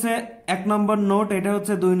 এটা হচ্ছে 1 নম্বর নোট, এটা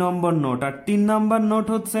হচ্ছে 2 নম্বর নোট। আর 3 নম্বর নোট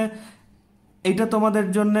হচ্ছে এটা তোমাদের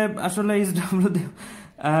জন্য আসলে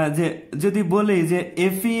যে যদি বলি যে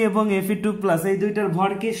Fe এবং Fe2+ এই দুইটার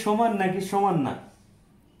ভর কি সমান নাকি সমান না,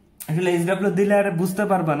 আসলে এইচডব্লিউ দিলে আর বুঝতে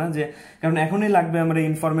পারবা না, যে কারণ এখনই লাগবে আমার এই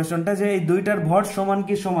ইনফরমেশনটা যে এই দুইটার ভর সমান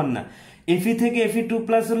কি সমান না। Fe থেকে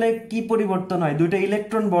Fe2+ হলে কি পরিবর্তন হয়, দুইটা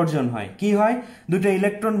ইলেকট্রন বর্জন হয়। কি হয়, দুইটা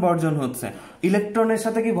ইলেকট্রন বর্জন হচ্ছে। ইলেকট্রনের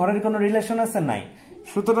সাথে কি ভরের কোনো রিলেশন আছে, নাই।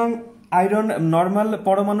 সুতরাং আয়রন নরমাল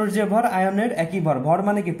পরমাণুর যে ভর, আয়নের একই ভর। ভর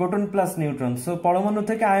মানে কি প্রোটন প্লাস নিউট্রন। সো পরমাণু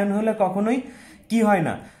থেকে আয়ন হলে কখনোই কি হয়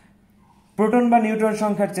না, প্রোটন বা নিউট্রন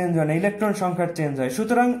সংখ্যার চেঞ্জ হয় না, ইলেকট্রন সংখ্যার চেঞ্জ হয়।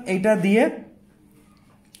 সুতরাং এইটা দিয়ে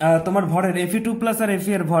তোমার ভরের Fe2+ আর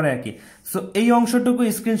Fe এর ভর একই। সো এই অংশটুকু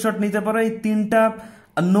স্ক্রিনশট নিতে পারো। এই 3টা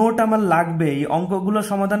নোট আমার লাগবে এই অঙ্কগুলো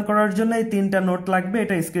সমাধান করার জন্য, এই 3টা নোট লাগবে,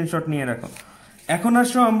 এটা স্ক্রিনশট নিয়ে রাখো। এখন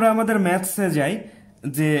আসো আমরা আমাদের ম্যাথসে যাই,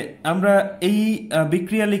 যে আমরা এই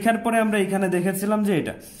বিক্রিয়া লেখার পরে আমরা এখানে দেখেছিলাম যে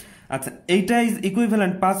এটা, আচ্ছা এইটা is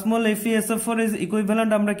equivalent 5 mole FeSO4 is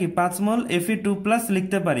equivalent আমরা কি 5 মোল Fe2+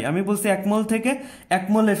 লিখতে পারি। আমি বলছি 1 মোল থেকে 1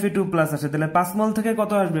 মোল Fe2+ আসে, তাহলে 5 মোল থেকে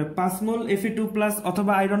কত আসবে, 5 মোল Fe2+,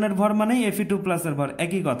 অথবা আয়রনের ভর মানেই Fe2+ এর ভর,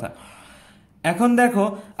 একই কথা। এখন দেখো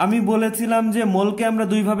আমি বলেছিলাম যে মোলকে আমরা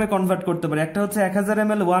দুই ভাবে কনভার্ট করতে পারি, একটা হচ্ছে 1000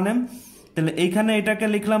 ml 1m, তাহলে এইখানে এটাকে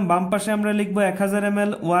লিখলাম, বাম পাশে আমরা লিখবো 1000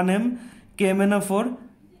 ml 1m KMnO4,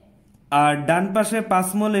 আর ডান পাশে 5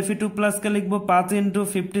 মোল Fe2+ কে লিখবো 5 ×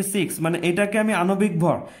 56, মানে এটাকে আমি আণবিক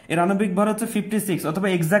ভর, এর আণবিক ভর হচ্ছে 56, অথবা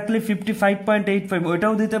এক্স্যাক্টলি 55.85,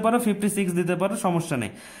 ওইটাও দিতে পারো, 56 দিতে পারো, সমস্যা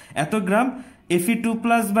নেই। এত গ্রাম Fe2+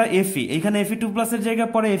 বা Fe, এখানে Fe2+ এর জায়গায়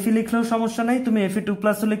পরে Fe লিখলেও সমস্যা নাই, তুমি Fe2+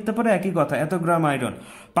 ও লিখতে পারো, একই কথা। এত গ্রাম আয়রন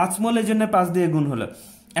 5 মোল, এর জন্য 5 দিয়ে গুণ হলো।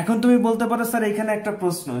 এখন তুমি বলতে পারো স্যার এখানে একটা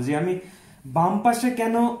প্রশ্ন, যে আমি বাম পাশে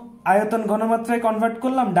কেন আয়তন ঘনমাত্রায় কনভার্ট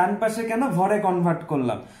করলাম, ডান পাশে কেন ভরে কনভার্ট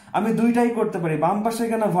করলাম। আমি দুইটাই করতে পারি, বাম পাশে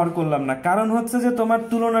কেন ভর করলাম না, কারণ হচ্ছে যে তোমার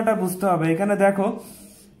তুলনাটা বুঝতে হবে। এখানে দেখো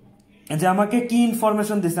যে আমাকে কি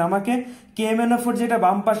ইনফরমেশন দিছে, আমাকে KMnO4 যেটা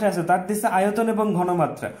বাম পাশে আছে তার দিছে আয়তন এবং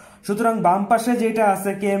ঘনমাত্রা। সুতরাং বাম পাশে যেটা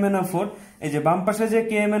আছে KMnO4, এই যে বাম পাশে যে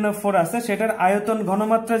KMnO4 আছে সেটার আয়তন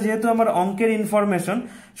ঘনমাত্রা যেহেতু আমার অঙ্কের ইনফরমেশন,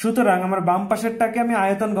 সুতরাং আমার বাম পাশেরটাকে আমি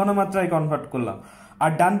আয়তন ঘনমাত্রায় কনভার্ট করলাম।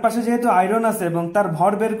 আর ডান পাশে যেহেতু আয়রন আছে এবং তার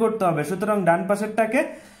ভর বের করতে হবে, সুতরাং ডান পাশেরটাকে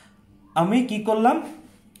আমি কি করলাম,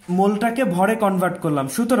 মোলটাকে ভরে কনভার্ট করলাম।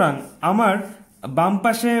 সুতরাং আমার বাম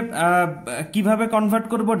পাশে কিভাবে কনভার্ট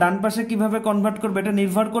করব, ডান পাশে কিভাবে কনভার্ট করব, এটা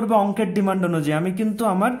নির্ভর করবে অঙ্কের ডিমান্ড অনুযায়ী। আমি কিন্তু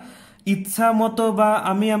আমার ইচ্ছা মতো বা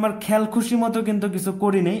আমি আমার খেয়াল খুশি মতো কিন্তু কিছু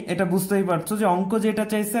করি নেই, এটা বুঝতেই পারছো যে অঙ্ক যেটা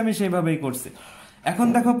চাইছে আমি সেইভাবেই করছি। এখন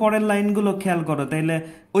দেখো পরের লাইনগুলো খেয়াল করো, তাইলে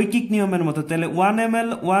ঐকিক নিয়মের মতো, তাহলে 1 ml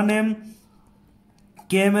 1m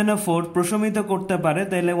KMnO4 প্রশমিত করতে পারে,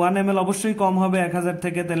 তাহলে 1 ml অবশ্যই কম হবে 1000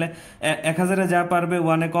 থেকে, তাহলে 1000-এ যা পারবে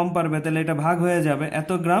 1-এ কম পারবে, তাহলে এটা ভাগ হয়ে যাবে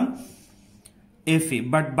এত গ্রাম Fe।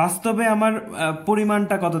 বাট বাস্তবে আমার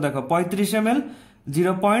পরিমাণটা কত দেখো, 35 ml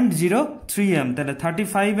 0.03m, তাহলে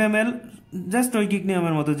 35 ml জাস্ট ঐকিক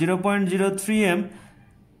নিয়মের মতো 0.03m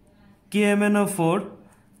KMnO4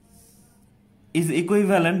 ইজ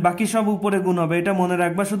ইকুইভ্যালেন্ট, বাকি সব উপরে গুণ হবে, এটা মনে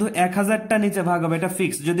রাখবা। শুধু 1000টা নিচে ভাগ হবে, এটা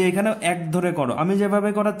ফিক্স। যদি এখানে 1 ধরে করো, আমি যেভাবে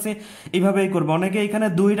করাচ্ছি এইভাবেই করবো। অনেকে এখানে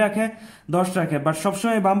 2 রাখে, 10 রাখে, বাট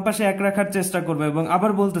সবসময় বাম পাশে 1 রাখার চেষ্টা করবে। এবং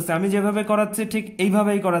আবার বলতেছে আমি যেভাবে করাচ্ছি ঠিক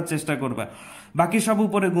এইভাবেই করার চেষ্টা করবে, বাকি সব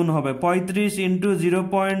উপরে গুণ হবে। 35 ×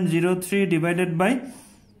 0.03 ডিভাইডেড বাই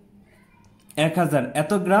 1000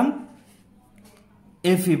 এত গ্রাম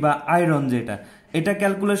Fe বা আয়রন, যেটা এটা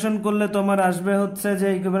ক্যালকুলেশন করলে তোমার আসবে হচ্ছে যে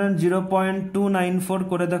ইকুইভ্যালেন্ট 0.294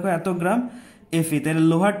 করে দেখো এত গ্রাম Fe, তাহলে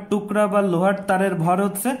লোহার টুকরা বা লোহার তারের ভর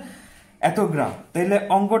হচ্ছে এত গ্রাম। তাইলে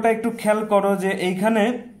অঙ্কটা একটু খেয়াল করো যে এইখানে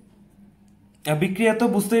বিক্রিয়া তো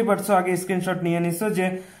বুঝতেই পারছো, আগে স্ক্রিনশট নিয়ে নিছো, যে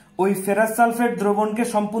ওই ফেরাস সালফেট দ্রবণকে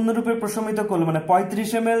সম্পূর্ণরূপে প্রশমিত করলো, মানে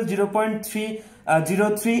 35 ml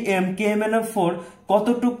 0.303 m KMnO4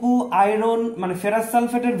 কতটুকু আয়রন, মানে ফেরাস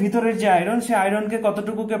সালফেটের ভিতরের যে আয়রন, সেই আয়রনকে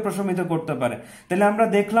কতটুকুকে প্রশমিত করতে পারে। তাহলে আমরা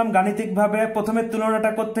দেখলাম গাণিতিকভাবে প্রথমে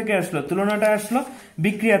তুলনাটা কোত্থেকে আসলো, তুলনাটা আসলো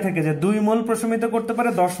বিক্রিয়া থেকে, যে 2 মোল প্রশমিত করতে পারে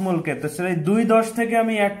 10 মোলকে। তো সেই 2-10 থেকে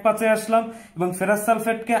আমি 1-5-এ আসলাম এবং ফেরাস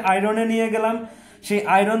সালফেটকে আয়রনে নিয়ে গেলাম। সেই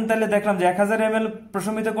আয়রন তাহলে দেখলাম যে 1000 ml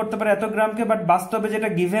প্রশমিত করতে পারে এত গ্রামকে, বাট বাস্তবে যেটা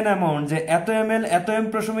গিভেন অ্যামাউন্ট যে এত ml এত m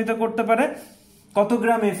প্রশমিত করতে পারে কত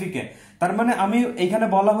গ্রাম Fe কে। তার মানে আমি এখানে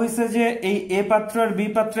বলা হয়েছে যে এই এ পাত্র আর বি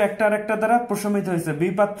পাত্র একটা আর একটা দ্বারা প্রশমিত হয়েছে, বি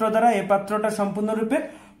পাত্র দ্বারা এ পাত্রটা সম্পূর্ণরূপে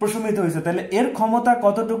প্রশমিত হয়েছে। তাহলে এর ক্ষমতা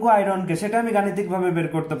কতটুকু আয়রনকে, সেটা আমি গাণিতিক ভাবে বের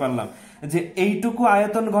করতে পারলাম যে এইটুকু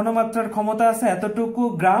আয়তন ঘনমাত্রার ক্ষমতা আছে এতটুকু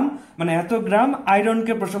গ্রাম, মানে এত গ্রাম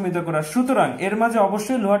আয়রনকে প্রশমিত করা। সুতরাং এর মাঝে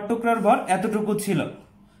অবশ্যই লোহার টুকরার ভর এতটুকু ছিল।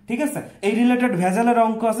 ঠিক আছে, এই রিলেটেড ভেজালের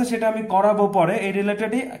অঙ্ক আছে, সেটা আমি করাবো পরে। এই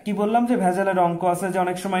রিলেটেডই কি বললাম যে ভেজালের অঙ্ক আছে, যে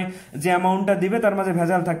অনেক সময় যে অ্যামাউন্টটা দিবে তার মাঝে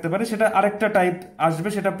ভেজাল থাকতে পারে, সেটা আরেকটা টাইপ আসবে,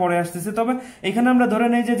 সেটা পরে আসতেছে। তবে এখানে আমরা ধরে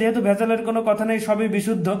নেই যে যেহেতু ভেজালের কোনো কথা নেই, সবই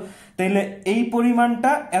বিশুদ্ধ, তাইলে এই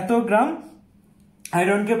পরিমাণটা এত গ্রাম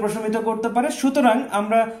আয়রনকে প্রশমিত করতে পারে। সুতরাং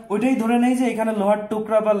আমরা ওইটাই ধরে নেই যে এখানে লোহার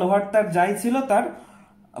টুকরা বা লোহার তার যাই ছিল তার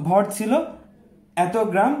ভর ছিল এত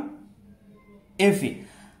গ্রাম Fe।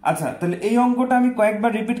 আচ্ছা, তাহলে এই অঙ্কটা আমি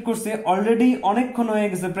কয়েকবার রিপিট করছি, অলরেডি অনেকক্ষণ হয়ে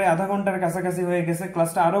গেছে, প্রায় আধা ঘন্টার কাছাকাছি হয়ে গেছে,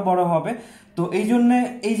 ক্লাসটা আরো বড় হবে। তো এই জন্য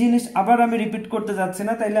এই জিনিস আবার আমি রিপিট করতে যাচ্ছি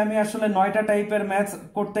না। তাইলে আমি আসলে 9টা টাইপের ম্যাথস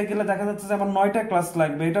করতে গেলে দেখা যাচ্ছে যে আমার 9টা ক্লাস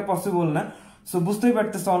লাগবে, এটা পসিবল না। সো বুঝতেই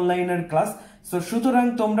পারতেছো অনলাইনের ক্লাস। সো সুতরাং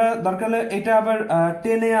তোমরা দরকার হলে এটা আবার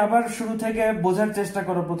টেনে আবার শুরু থেকে বোঝার চেষ্টা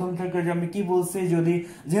করো, প্রথম থেকে যে আমি কি বলছি। যদি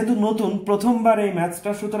যেহেতু নতুন প্রথমবার এই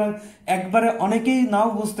ম্যাথসটা, সুতরাং একবারে অনেকেই নাও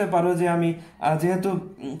বুঝতে পারো যে আমি যেহেতু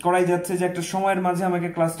করাই যাচ্ছে যে একটা সময়ের মাঝে আমাকে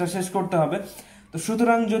ক্লাসটা শেষ করতে হবে। তো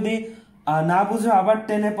সুতরাং যদি না বুঝো আবার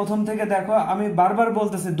টেনে প্রথম থেকে দেখো। আমি বারবার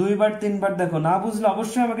বলতেছি 2-3বার দেখো। না বুঝলে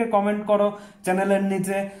অবশ্যই আমাকে কমেন্ট করো চ্যানেলের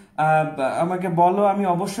নিচে, আমাকে বলো, আমি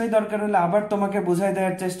অবশ্যই দরকার হলে আবার তোমাকে বুঝাই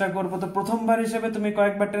দেওয়ার চেষ্টা করবো। তো প্রথমবার হিসেবে তুমি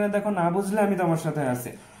কয়েকবার টেনে দেখো, না বুঝলে আমি তোমার সাথে আছি।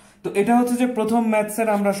 তো এটা হচ্ছে যে প্রথম ম্যাথসের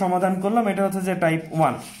আমরা সমাধান করলাম, এটা হচ্ছে যে টাইপ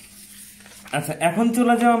 1। আচ্ছা, এখন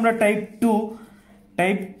চলে যাও আমরা টাইপ 2।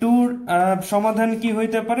 টাইপ 2 সমাধান কি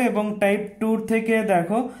হইতে পারে, এবং টাইপ 2 থেকে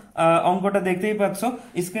দেখো অঙ্কটা দেখতেই পাচ্ছ,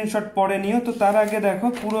 স্ক্রিনশট পরে নিও। তো তার আগে দেখো,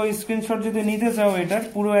 পুরো স্ক্রিনশট যদি নিতে চাও এটার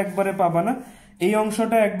পুরো একবারে পাবা না, এই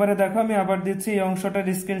অংশটা একবারে দেখো, আমি আবার দিচ্ছি, এই অংশটার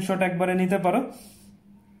স্ক্রিনশট একবারে নিতে পারো,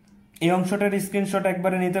 এই অংশটার স্ক্রিনশট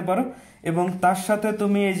একবারে নিতে পারো। এবং তার সাথে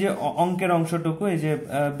তুমি এই যে অঙ্কের অংশটুকু, এই যে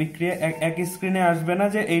বিক্রিয়া এক স্ক্রিনে আসবে না,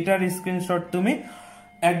 যে এইটার স্ক্রিনশট তুমি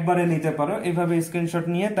একবারে নিতে পারো। এইভাবে স্ক্রিনশট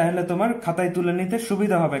নিয়ে তাহলে তোমার খাতায় তুলে নিতে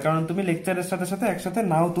সুবিধা হবে, কারণ তুমি লেকচারের সাথে সাথে একসাথে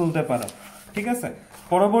নাও তুলতে পারো। ঠিক আছে,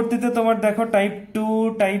 পরবর্তীতে তোমার দেখো টাইপ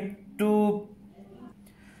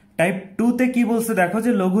 2 তে কি বলছে দেখো,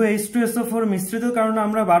 যে লঘু H2SO4 মিশ্রিত, কারণ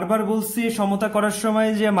আমরা বারবার বলছি সমতা করার সময়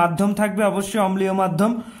যে মাধ্যম থাকবে অবশ্যই অম্লীয়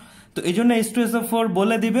মাধ্যম। তো এই জন্য H2SO4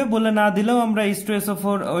 বলে দিবে, বলে না দিলেও আমরা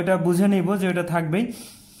H2SO4 ওইটা বুঝে নিব যে ওইটা থাকবেই।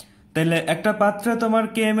 তাহলে একটা পাত্রে তোমার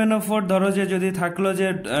KMnO4 ধরো যে যদি থাকলো যে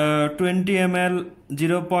 20 ml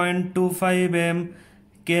 0.25 m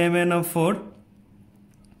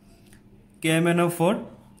KMnO4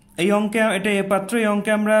 এই অঙ্কে, এটা এ পাত্র, এই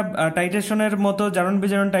অঙ্কে আমরা টাইটেশনের মতো জারণ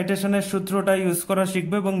বিজারণ টাইটেশনের সূত্রটা ইউজ করা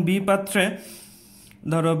শিখবো। এবং বি পাত্রে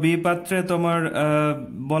ধরো, বি পাত্রে তোমার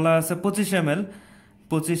বলা আছে 25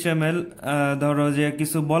 ml, ধরো যে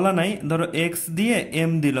কিছু বলা নাই, ধরো x দিয়ে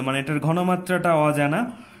m দিল, মানে এটার ঘনমাত্রাটা অজানা।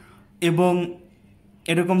 এবং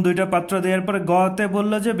এরকম দুইটা পাত্র দেওয়ার পরে গতে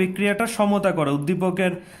বললো যে বিক্রিয়াটা সমতা করো,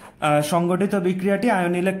 উদ্দীপকের সংগঠিত বিক্রিয়াটি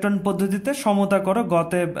আয়ন ইলেকট্রন পদ্ধতিতে সমতা করো,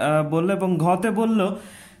 গতে বললো। এবং ঘতে বললো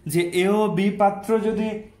যে এ ও বি পাত্র যদি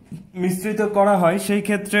মিশ্রিত করা হয়, সেই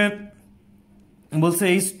ক্ষেত্রে বলছে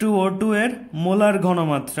H2O2 এর মোলার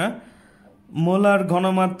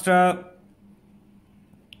ঘনমাত্রা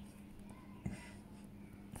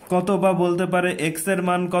কত, বা বলতে পারে x এর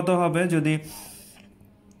মান কত হবে যদি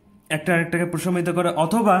একটা আরেকটাকে প্রশমিত করে।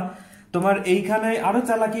 অথবা তোমার এইখানে আরো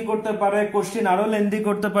চালাকি করতে পারে, কোশ্চেন আরো লেন্দি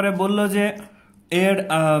করতে পারে, বললো যে এর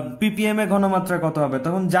ppm এ ঘনমাত্রা কত হবে।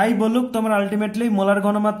 তখন যাই বলুক, তোমার আলটিমেটলি মোলার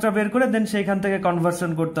ঘনমাত্রা বের করে দেন সেইখান থেকে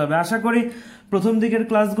কনভার্সন করতে হবে। আশা করি প্রথম দিকের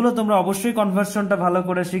ক্লাসগুলো তোমরা অবশ্যই কনভার্সনটা ভালো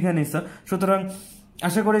করে শিখে নিছো, সুতরাং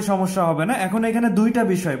আশা করি সমস্যা হবে না। এখন এখানে দুইটা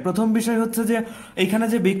বিষয়, প্রথম বিষয় হচ্ছে যে এইখানে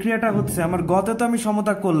যে বিক্রিয়াটা হচ্ছে, আমার গতে তো আমি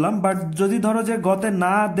সমতা করলাম, বাট যদি ধরো যে গতে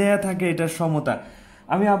না দেয়া থাকে এটার সমতা,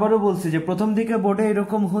 আমি আবারও বলছি যে প্রথম দিকে বোর্ডে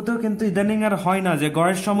এরকম হতো, কিন্তু ইদানিং আর হয় না যে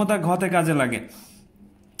গয়ের সমতা ঘতে কাজে লাগে।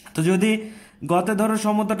 তো যদি গতে ধরো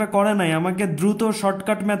সমতাটা করে নাই, আমাকে দ্রুত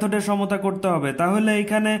শর্টকাট মেথডে সমতা করতে হবে, তাহলে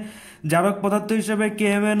এখানে জারক পদার্থ হিসেবে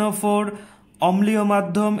KMnO4, অম্লীয়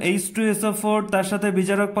মাধ্যম H2SO4, তার সাথে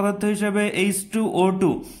বিজারক পদার্থ হিসেবে H2O2।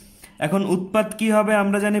 এখন উৎপাদ কি হবে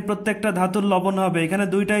আমরা জানি, প্রত্যেকটা ধাতুর লবণ হবে। এখানে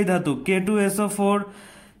দুইটাই ধাতু, K2SO4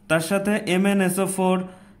 তার সাথে MnSO4,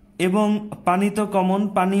 এবং পানি তো কমন,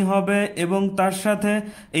 পানি হবে, এবং তার সাথে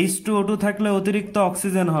H2O2 থাকলে অতিরিক্ত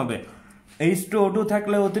অক্সিজেন হবে। H2O2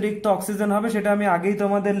 থাকলে অতিরিক্ত অক্সিজেন হবে, সেটা আমি আগেই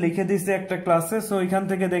তোমাদের লিখে দিয়েছি একটা ক্লাসে, সো এখান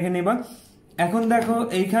থেকে দেখে নিবা। এখন দেখো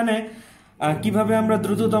এইখানে কিভাবে আমরা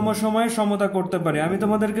দ্রুততম সময়ে সমতা করতে পারি। আমি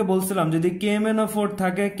তোমাদেরকে বলছিলাম যদি KMnO4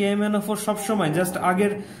 থাকে, KMnO4 সবসময় জাস্ট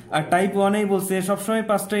আগের টাইপ 1এই বলছে সবসময়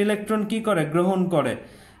 5টা ইলেকট্রন কি করে, গ্রহণ করে,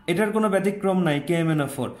 এটার কোনো ব্যতিক্রম নাই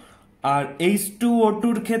KMnO4। আর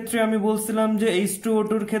H2O2-র ক্ষেত্রে আমি বলছিলাম যে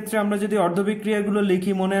H2O2-র ক্ষেত্রে আমরা যদি অর্ধবিক্রিয়াগুলো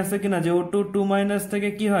লিখি, মনে আছে কিনা, যে O2 2- থেকে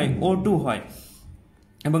কি হয়, O2 হয়,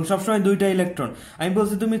 এবং সবসময় দুইটা ইলেকট্রন। আমি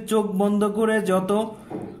বলছি তুমি চোখ বন্ধ করে যত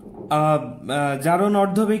জারণ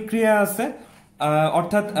অর্ধবিক্রিয়া আছে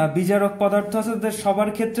অর্থাৎ বিজারক পদার্থ আছে তাদের সবার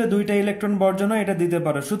ক্ষেত্রে দুইটা ইলেকট্রন বর্জন হয়, এটা দিতে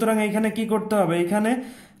পারো। সুতরাং এখানে কি করতে হবে, এখানে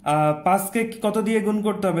 5কে কত দিয়ে গুণ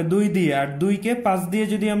করতে হবে, 2 দিয়ে, আর 2কে 5 দিয়ে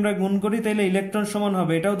যদি আমরা গুণ করি তাহলে ইলেকট্রন সমান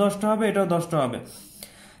হবে, এটাও 10টা হবে, এটাও 10টা হবে।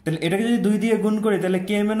 তাহলে এটাকে যদি 2 দিয়ে গুণ করি তাহলে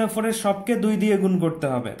KMnO4 এর সবকে 2 দিয়ে গুণ করতে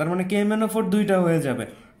হবে, তার মানে KMnO4 2টা হয়ে যাবে।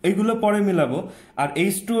 এইগুলো পরে মিলাবো। আর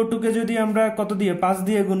H2O2 কে যদি আমরা কত দিয়ে, 5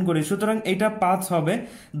 দিয়ে গুণ করি, সুতরাং এটা 5 হবে,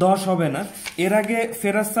 10 হবে না। এর আগে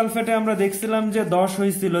ফেরাস সালফেটে আমরা দেখছিলাম যে 10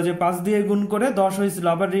 হয়েছিল, যে 5 দিয়ে গুণ করে 10 হয়েছিল।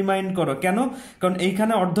 আবার রিমাইন্ড করো কেন, কারণ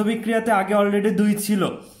এইখানে অর্ধবিক্রিয়াতে আগে অলরেডি 2 ছিল,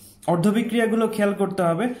 অর্ধবিক্রিয়াগুলো খেয়াল করতে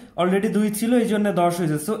হবে, অলরেডি 2 ছিল, এই জন্য 10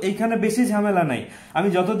 হয়েছে। সো এইখানে বেশি ঝামেলা নাই, আমি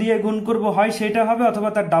যত দিয়ে গুণ করব হয় সেটা হবে অথবা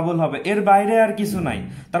তার ডাবল হবে, এর বাইরে আর কিছু নাই।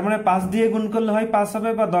 তার মানে 5 দিয়ে গুণ করলে হয় 5 হবে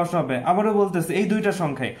বা 10 হবে, আবারও বলতেছে এই দুইটা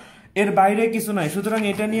সংখ্যায়, এর বাইরে কিছু নাই। সুতরাং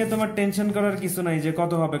এটা নিয়ে তোমার টেনশন করার কিছু নাই যে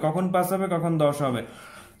কত হবে, কখন 5 হবে কখন 10 হবে।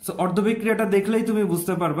 সো অর্ধবিক্রিয়াটা দেখলেই তুমি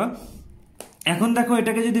বুঝতে পারবা। এখন দেখো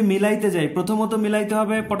এটাকে যদি মিলাইতে যাই, প্রথমত মিলাইতে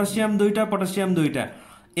হবে পটাশিয়াম 2টা, পটাশিয়াম 2টা,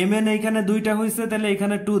 Mn এইখানে 2টা হয়েছে, তাহলে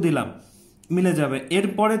এখানে 2 দিলাম, মিলে যাবে।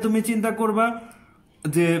 এরপরে তুমি চিন্তা করবা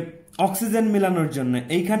যে অক্সিজেন মিলানোর জন্য,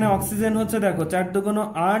 এইখানে অক্সিজেন হচ্ছে দেখো 4 দুগুণ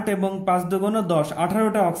 8 এবং 5 দুগুণ 10,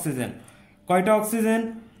 18টা অক্সিজেন। কয়টা অক্সিজেন,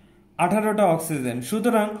 18টা অক্সিজেন।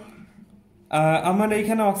 সুতরাং আমার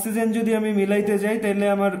এইখানে অক্সিজেন যদি আমি মিলাইতে যাই তাহলে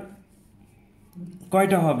আমার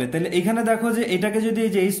কয়টা হবে, তাহলে এখানে দেখো যে এটাকে যদি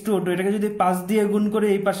এই যে H2O2 এটাকে যদি 5 দিয়ে গুণ করে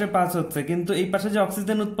এই পাশে 5 হচ্ছে, কিন্তু এই পাশে যে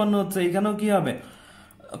অক্সিজেন উৎপন্ন হচ্ছে এখানেও কি হবে,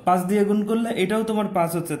 5 দিয়ে গুণ করলে এটাও তোমার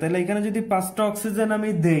 5 হচ্ছে। তাহলে এখানে যদি 5টা অক্সিজেন আমি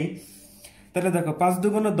দেই তাহলে দেখো 5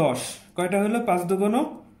 দুগুণ 10, কয়টা হলো, 5 দুগুণ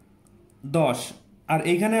 10, আর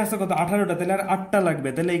এইখানে আছে কত, 18টা, তাহলে আর 8টা লাগবে।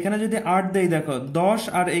 তাহলে এখানে যদি 8 দেই, দেখো 10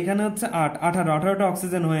 আর এখানে হচ্ছে 8, 18টা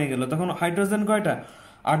অক্সিজেন হয়ে গেল। তখন হাইড্রোজেন কয়টা,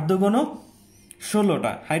 8 দুগুণ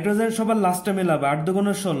 16টা, হাইড্রোজেন সবার লাস্টে মেলাবে, 8 দুগুণ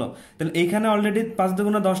 16। তাহলে এখানে অলরেডি 5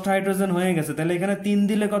 দুগুণ 10টা হাইড্রোজেন হয়ে গেছে। তাহলে এখানে 3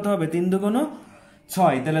 দিলে কত হবে, 3 দুগুণ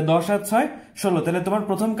 6, তাহলে 10 আর 6 16। তাহলে তোমার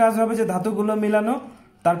প্রথম কাজ হবে যে ধাতুগুলো মিলানো,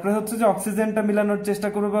 তারপরে হচ্ছে যে অক্সিজেনটা মিলানোর চেষ্টা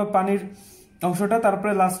করবে বা পানির অংশটা,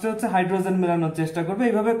 তারপরে লাস্টে হচ্ছে হাইড্রোজেন মেলানোর চেষ্টা করবে।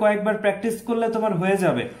 এইভাবে কয়েকবার প্র্যাকটিস করলে তোমার হয়ে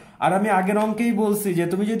যাবে। আর আমি আগের অঙ্কেই বলছি যে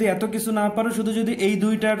তুমি যদি এত কিছু না পারো, শুধু যদি এই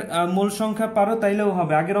দুইটার মোল সংখ্যা পারো তাইলেও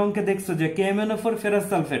হবে। আগের অঙ্কে দেখছো যে KMnO4 ফেরাস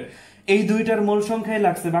সালফেট এই দুইটার মোল সংখ্যাই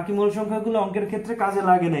লাগছে, বাকি মোল সংখ্যাগুলো অঙ্কের ক্ষেত্রে কাজে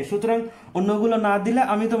লাগে নাই। সুতরাং অন্যগুলো না দিলে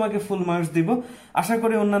আমি তোমাকে ফুল মার্কস দিব। আশা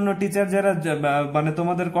করি অন্যান্য টিচার যারা মানে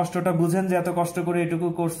তোমাদের কষ্টটা বুঝেন যে এত কষ্ট করে এটুকু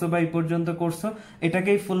করছো বা এই পর্যন্ত করছো,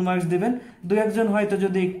 এটাকেই ফুল মার্কস দিবেন। দু একজন হয়তো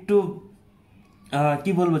যদি একটু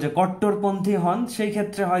কি বলবো যে কট্টরপন্থী হন, সেই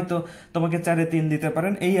ক্ষেত্রে হয়তো তোমাকে 4-এ 3 দিতে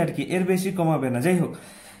পারেন, এই আর কি, এর বেশি কমাবে না। যাই হোক,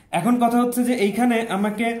 এখন কথা হচ্ছে যে এইখানে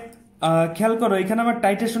আমাকে খেয়াল করো, এখানে আমার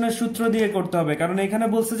টাইটেশনের সূত্র দিয়ে করতে হবে, কারণ এখানে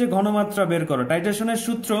বলছে যে ঘনমাত্রা বের করো। টাইটেশনের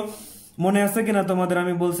সূত্র মনে আছে কিনা তোমাদের,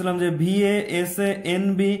 আমি বলছিলাম যে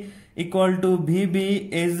VA/SA/NB =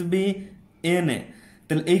 VB/SB/NA।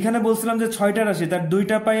 তাহলে এইখানে বলছিলাম যে 6টা রাশি, তার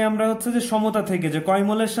 2টা পাই আমরা হচ্ছে যে সমতা থেকে, যে কয়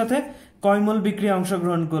মোলের সাথে কয় মোল বিক্রিয়া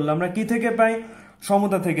অংশগ্রহণ করলো, আমরা কি থেকে পাই,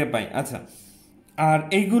 সমতা থেকে পাই। আচ্ছা, আর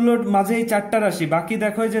এইগুলোর মাঝে এই 4টা রাশি, বাকি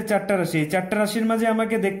দেখো যে 4টা রাশি, এই 4টা রাশির মাঝে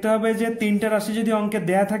আমাকে দেখতে হবে যে 3টা রাশি যদি অঙ্কে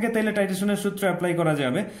দেয়া থাকে তাহলে টাইটেশনের সূত্র অ্যাপ্লাই করা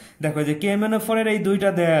যাবে। দেখো যে KMnO4 এর এই 2টা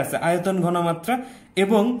দেয়া আছে, আয়তন ঘনমাত্রা,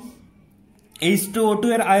 এবং H2O2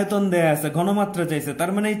 এর আয়তন দেয়া আছে, ঘনমাত্রা চাইছে,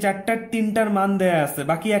 তার মানে এই 4টার 3টার মান দেয়া আছে,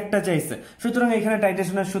 বাকি একটা চাইছে। সুতরাং এখানে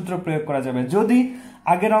টাইটেশনের সূত্র প্রয়োগ করা যাবে। যদি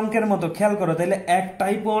আগের অঙ্কের মতো খেয়াল করো তাহলে এক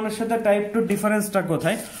টাইপ 1 এর সাথে টাইপ 2 ডিফারেন্সটা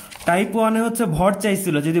কোথায়, টাইপ 1 এ হচ্ছে ভর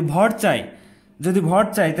চাইছিল, যদি ভর চাই যদি ভর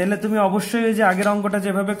চাই তাহলে তুমি অবশ্যই ওই যে আগের অঙ্কটা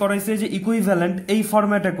যেভাবে করাইছে যে ইকুইভ্যালেন্ট এই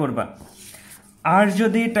ফরম্যাটে করবা। আর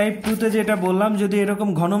যদি টাইপ 2 তে যেটা বললাম, যদি এরকম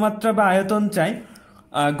ঘনমাত্রা বা আয়তন চাই,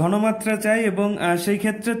 ঘনমাত্রা চাই, এবং সেই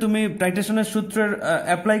ক্ষেত্রে তুমি টাইটেশনের সূত্রের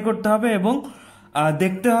অ্যাপ্লাই করতে হবে এবং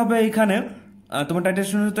দেখতে হবে এখানে তোমার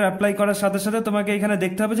টাইটেশনের সূত্র অ্যাপ্লাই করার সাথে সাথে তোমাকে এখানে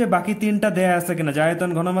দেখতে হবে যে বাকি তিনটা দেয়া আছে কিনা, যে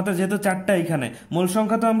আয়তন ঘনমাত্রা যেহেতু চারটা, এখানে মূল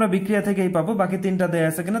সংখ্যা তো আমরা বিক্রিয়া থেকেই পাবো, বাকি তিনটা দেয়া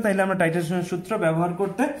আছে কিনা, তাইলে আমরা টাইটেশনের সূত্র ব্যবহার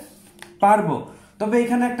করতে পারবো। তবে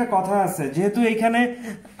এখানে একটা কথা আছে, যেহেতু এখানে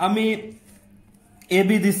আমি এ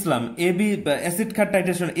বি দিছিলাম, এ বি অ্যাসিড ক্ষার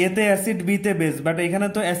টাইটেশন, এ তে অ্যাসিড, বি তে বেস, বাট এখানে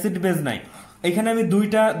তো অ্যাসিড বেস নাই। এখানে আমি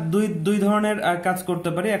দুই ধরনের কাজ করতে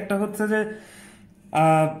পারি। একটা হচ্ছে যে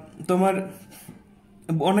তোমার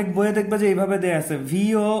অনেক বইয়ে দেখবে যে এইভাবে দেয়া আছে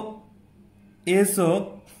ভিও S O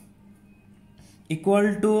equal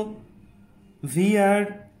to V R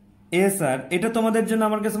S আর। এটা তোমাদের জন্য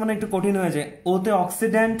আমার কাছে মানে একটু কঠিন হয়ে যায়। ওতে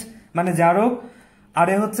অক্সিডেন্ট মানে জারক, আর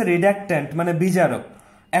এ হচ্ছে রিডাক্ট্যান্ট মানে বিজারক।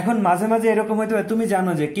 এখন মাঝে মাঝে এরকম হইতে হয়, তুমি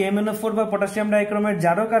জানো যে KMnO4 বা পটাশিয়াম ডাইক্রোমেট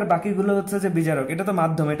জারক আর বাকিগুলো হচ্ছে যে বিজারক, এটা তো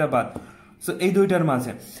মাধ্যম, এটা বাদ। সো এই দুইটার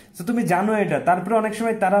মাঝে সো তুমি জানো এটা, তারপরে অনেক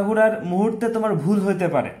সময় তাড়াহুড়ার মুহূর্তে তোমার ভুল হইতে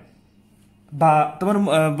পারে বা তোমার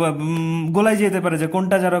গোলাই যেতে পারে যে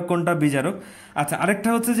কোনটা জারক কোনটা বিজারক। আচ্ছা, আরেকটা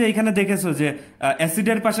হচ্ছে যে এখানে দেখেছো যে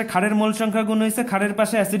অ্যাসিডের পাশে ক্ষারের মোল সংখ্যা গুণ হয়েছে, ক্ষারের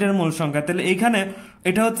পাশে অ্যাসিডের মোল সংখ্যা, তাহলে এইখানে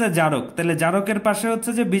এটা হচ্ছে জারক, তাহলে জারকের পাশে হচ্ছে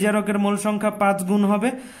যে বিজারকের মোল সংখ্যা 5 গুণ হবে,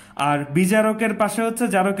 আর বিজারকের পাশে হচ্ছে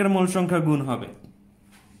জারকের মোল সংখ্যা গুণ হবে।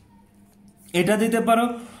 এটা দিতে পারো।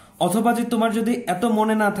 অথবা যে তোমার যদি এত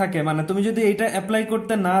মনে না থাকে, মানে তুমি যদি এটা অ্যাপ্লাই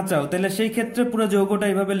করতে না চাও, তাহলে সেই ক্ষেত্রে পুরো যৌগটা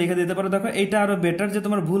এইভাবে লিখে দিতে পারো। দেখো এটা আরো বেটার, যে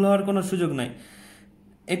তোমার ভুল হওয়ার কোনো সুযোগ নাই।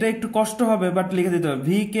 এটা একটু কষ্ট হবে, বাট লিখে দিতে হবে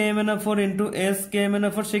VKMnO4 ইন্টু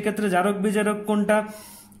SKMnO4। সেই ক্ষেত্রে জারক বিজারক কোনটা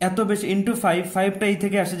এত বেশি ইন্টু 5টা এই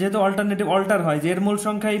থেকে আসে, যেহেতু অল্টারনেটিভ অল্টার হয়, যে এর মূল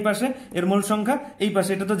সংখ্যা এই পাশে, এর মূল সংখ্যা এই পাশে,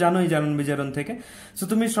 এটা তো জানোই জারণ বিজারণ থেকে। সো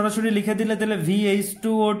তুমি সরাসরি লিখে দিলে তাহলে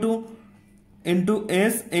VH2O2 ইন্টু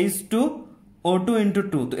SH2O2 ইন্টু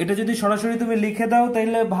 2। তো এটা যদি সরাসরি তুমি লিখে দাও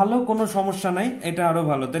তাহলে ভালো, কোনো সমস্যা নাই, এটা আরো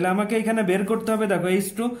ভালো। তাহলে আমাকে এখানে বের করতে হবে, দেখো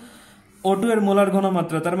H2O2 এর মোলার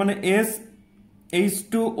ঘনমাত্রা, তার মানে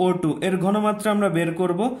H2O2 এর ঘনমাত্রা আমরা বের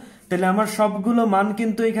করব। তাহলে আমার সবগুলো মান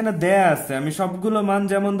কিন্তু এখানে দেয়া আছে, আমি সবগুলো মান,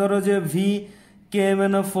 যেমন ধরো যে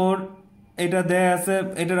VKMnO4 এটা দেয়া আছে,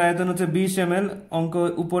 এটার আয়তন হচ্ছে 20 ml, অঙ্ক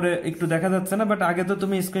উপরে একটু দেখা যাচ্ছে না, বাট আগে তো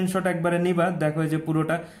তুমি স্ক্রিনশট একবারে নিবা, দেখো যে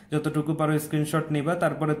পুরোটা যতটুকু পারো স্ক্রিনশট নিবা,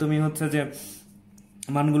 তারপরে তুমি হচ্ছে যে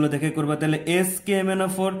মানগুলো দেখে করবা। তাহলে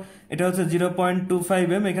SKMnO4 এটা হচ্ছে 0.25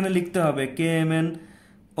 m, এখানে লিখতে হবে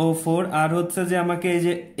KMnO4, আর হচ্ছে যে আমাকে এই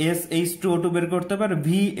যে SH2O2 বের করতে পারে,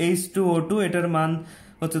 VH2O2 এটার মান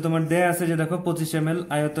হচ্ছে তোমার দেয়া আছে যে দেখো 25 ml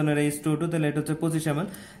আয়তনের H2O2, তাহলে এটা হচ্ছে 25 ml।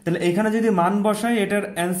 তাহলে এখানে যদি মান বসাই এটার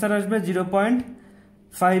অ্যান্সার আসবে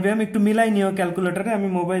 0.5 m। একটু মিলাই নিও ক্যালকুলেটরে, আমি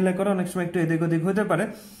মোবাইলে করে অনেক সময় একটু এদিক ওদিক হতে পারে,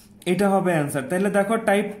 এটা হবে অ্যান্সার। তাহলে দেখো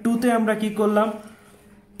টাইপ 2 তে আমরা কি করলাম,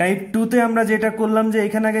 টাইপ 2 তে আমরা যেটা করলাম যে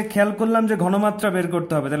এখানে আগে খেয়াল করলাম যে ঘনমাত্রা বের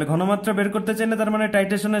করতে হবে, তাহলে ঘনমাত্রা বের করতে চাইলে তার মানে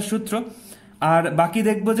টাইটেশনের সূত্র, আর বাকি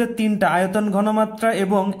দেখবো যে তিনটা আয়তন ঘনমাত্রা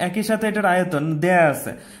এবং একই সাথে এটার আয়তন দেয়া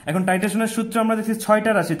আছে। এখন টাইটেশনের সূত্র আমরা দেখছি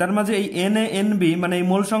 6টা রাশি, তার মাঝে এই Na Nb মানে এই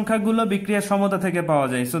মোল সংখ্যাগুলো বিক্রিয়ার সমতা থেকে পাওয়া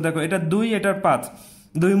যায়। সো দেখো এটা 2, এটার 5,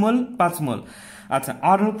 2 মোল 5 মোল। আচ্ছা,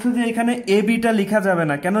 আর হচ্ছে যে এখানে AB-টা লেখা যাবে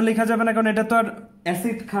না, কেন লেখা যাবে না, কারণ এটা তো আর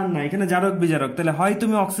অ্যাসিড ক্ষার না, এখানে জারক বিজারক। তাহলে হয়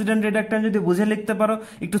তুমি অক্সিডেন্ট রিডাক্ট্যান্ট যদি বুঝে লিখতে পারো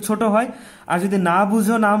একটু ছোট হয়, আর যদি না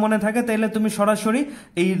বুঝো না মনে থাকে তাহলে তুমি সরাসরি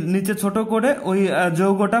এই নিচে ছোট করে ওই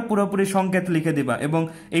যৌগটা পুরোপুরি সংকেত লিখে দিবা, এবং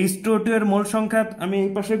H2O2 এর মোল সংখ্যা আমি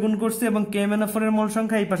এই পাশে গুণ করছি এবং KMnO4 এর মোল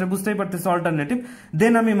সংখ্যা এই পাশে, বুঝতেই পারতেছি অল্টারনেটিভ,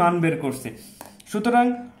 দেন আমি মান বের করছি। সুতরাং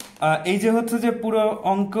এই যে হচ্ছে যে পুরো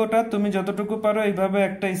অঙ্কটা তুমি যতটুকু পারো এইভাবে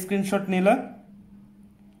একটা স্ক্রিনশট নিলা,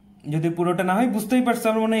 যদি পুরোটা না হয় বুঝতেই পারছো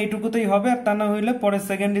আমার মনে হয় এইটুকুতেই হবে, আর তা না হইলে পরে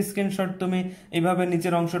সেকেন্ড স্ক্রিনশট তুমি এইভাবে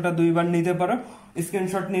নিচের অংশটা 2বার নিতে পারো,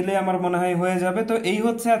 স্ক্রিনশট নিলে আমার মনে হয় হয়ে যাবে। তো এই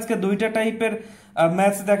হচ্ছে আজকে 2টা টাইপের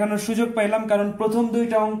ম্যাথস দেখানোর সুযোগ পাইলাম, কারণ প্রথম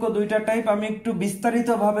 2টা অঙ্ক 2টা টাইপ আমি একটু বিস্তারিত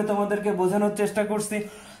ভাবে তোমাদেরকে বোঝানোর চেষ্টা করছি,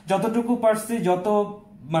 যতটুকু পারছি, যত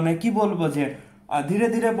মানে কি বলবো যে ধীরে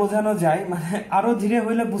ধীরে বোঝানো যায়, মানে আরো ধীরে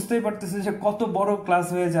হইলে বুঝতেই পারতেছি যে কত বড় ক্লাস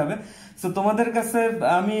হয়ে যাবে। তো তোমাদের কাছে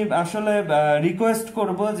আমি আসলে রিকোয়েস্ট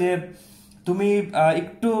করব যে তুমি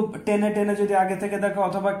একটু টেনে টেনে যদি আগে থেকে দেখো,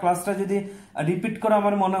 অথবা ক্লাসটা যদি রিপিট করো,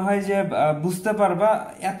 আমার মনে হয় যে বুঝতে পারবা।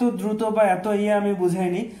 এত দ্রুত বা এত আমি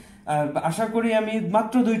বুঝাইনি, আশা করি আমি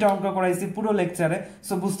মাত্র 2টা অঙ্ক করাইছি পুরো লেকচারে।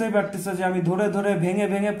 সো বুঝতেই পারতেছো যে আমি ধরে ধরে ভেঙে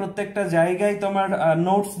ভেঙে প্রত্যেকটা জায়গায় তোমার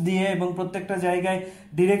নোটস দিয়ে এবং প্রত্যেকটা জায়গায়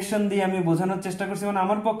ডিরেকশন দিয়ে আমি বোঝানোর চেষ্টা করছি, মানে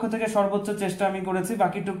আমার পক্ষ থেকে সর্বোচ্চ চেষ্টা আমি করেছি।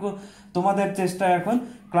 বাকিটুকু তোমাদের চেষ্টা, এখন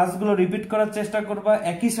ক্লাসগুলো রিপিট করার চেষ্টা করবা,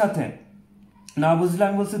 একই সাথে না বুঝলে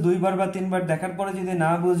আমি বলছি 2বার বা 3বার দেখার পরে যদি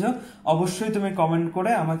না বুঝো অবশ্যই তুমি কমেন্ট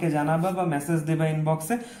করে আমাকে জানাবা বা মেসেজ দিবা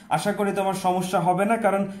ইনবক্সে। আশা করি তোমার সমস্যা হবে না,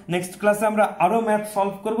 কারণ নেক্সট ক্লাসে আমরা আরো ম্যাথ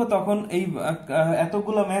সলভ করব, তখন এই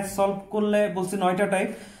এতগুলো ম্যাথ সলভ করলে বলছি 9টা টাইপ,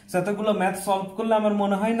 এতগুলো ম্যাথ সলভ করলে আমার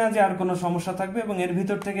মনে হয় না যে আর কোনো সমস্যা থাকবে, এবং এর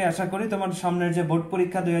ভিতর থেকে আশা করি তোমার সামনের যে বোর্ড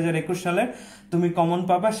পরীক্ষা 2021 সালের তুমি কমন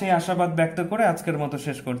পাবা, সেই আশাবাদ ব্যক্ত করে আজকের মতো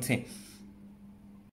শেষ করছি।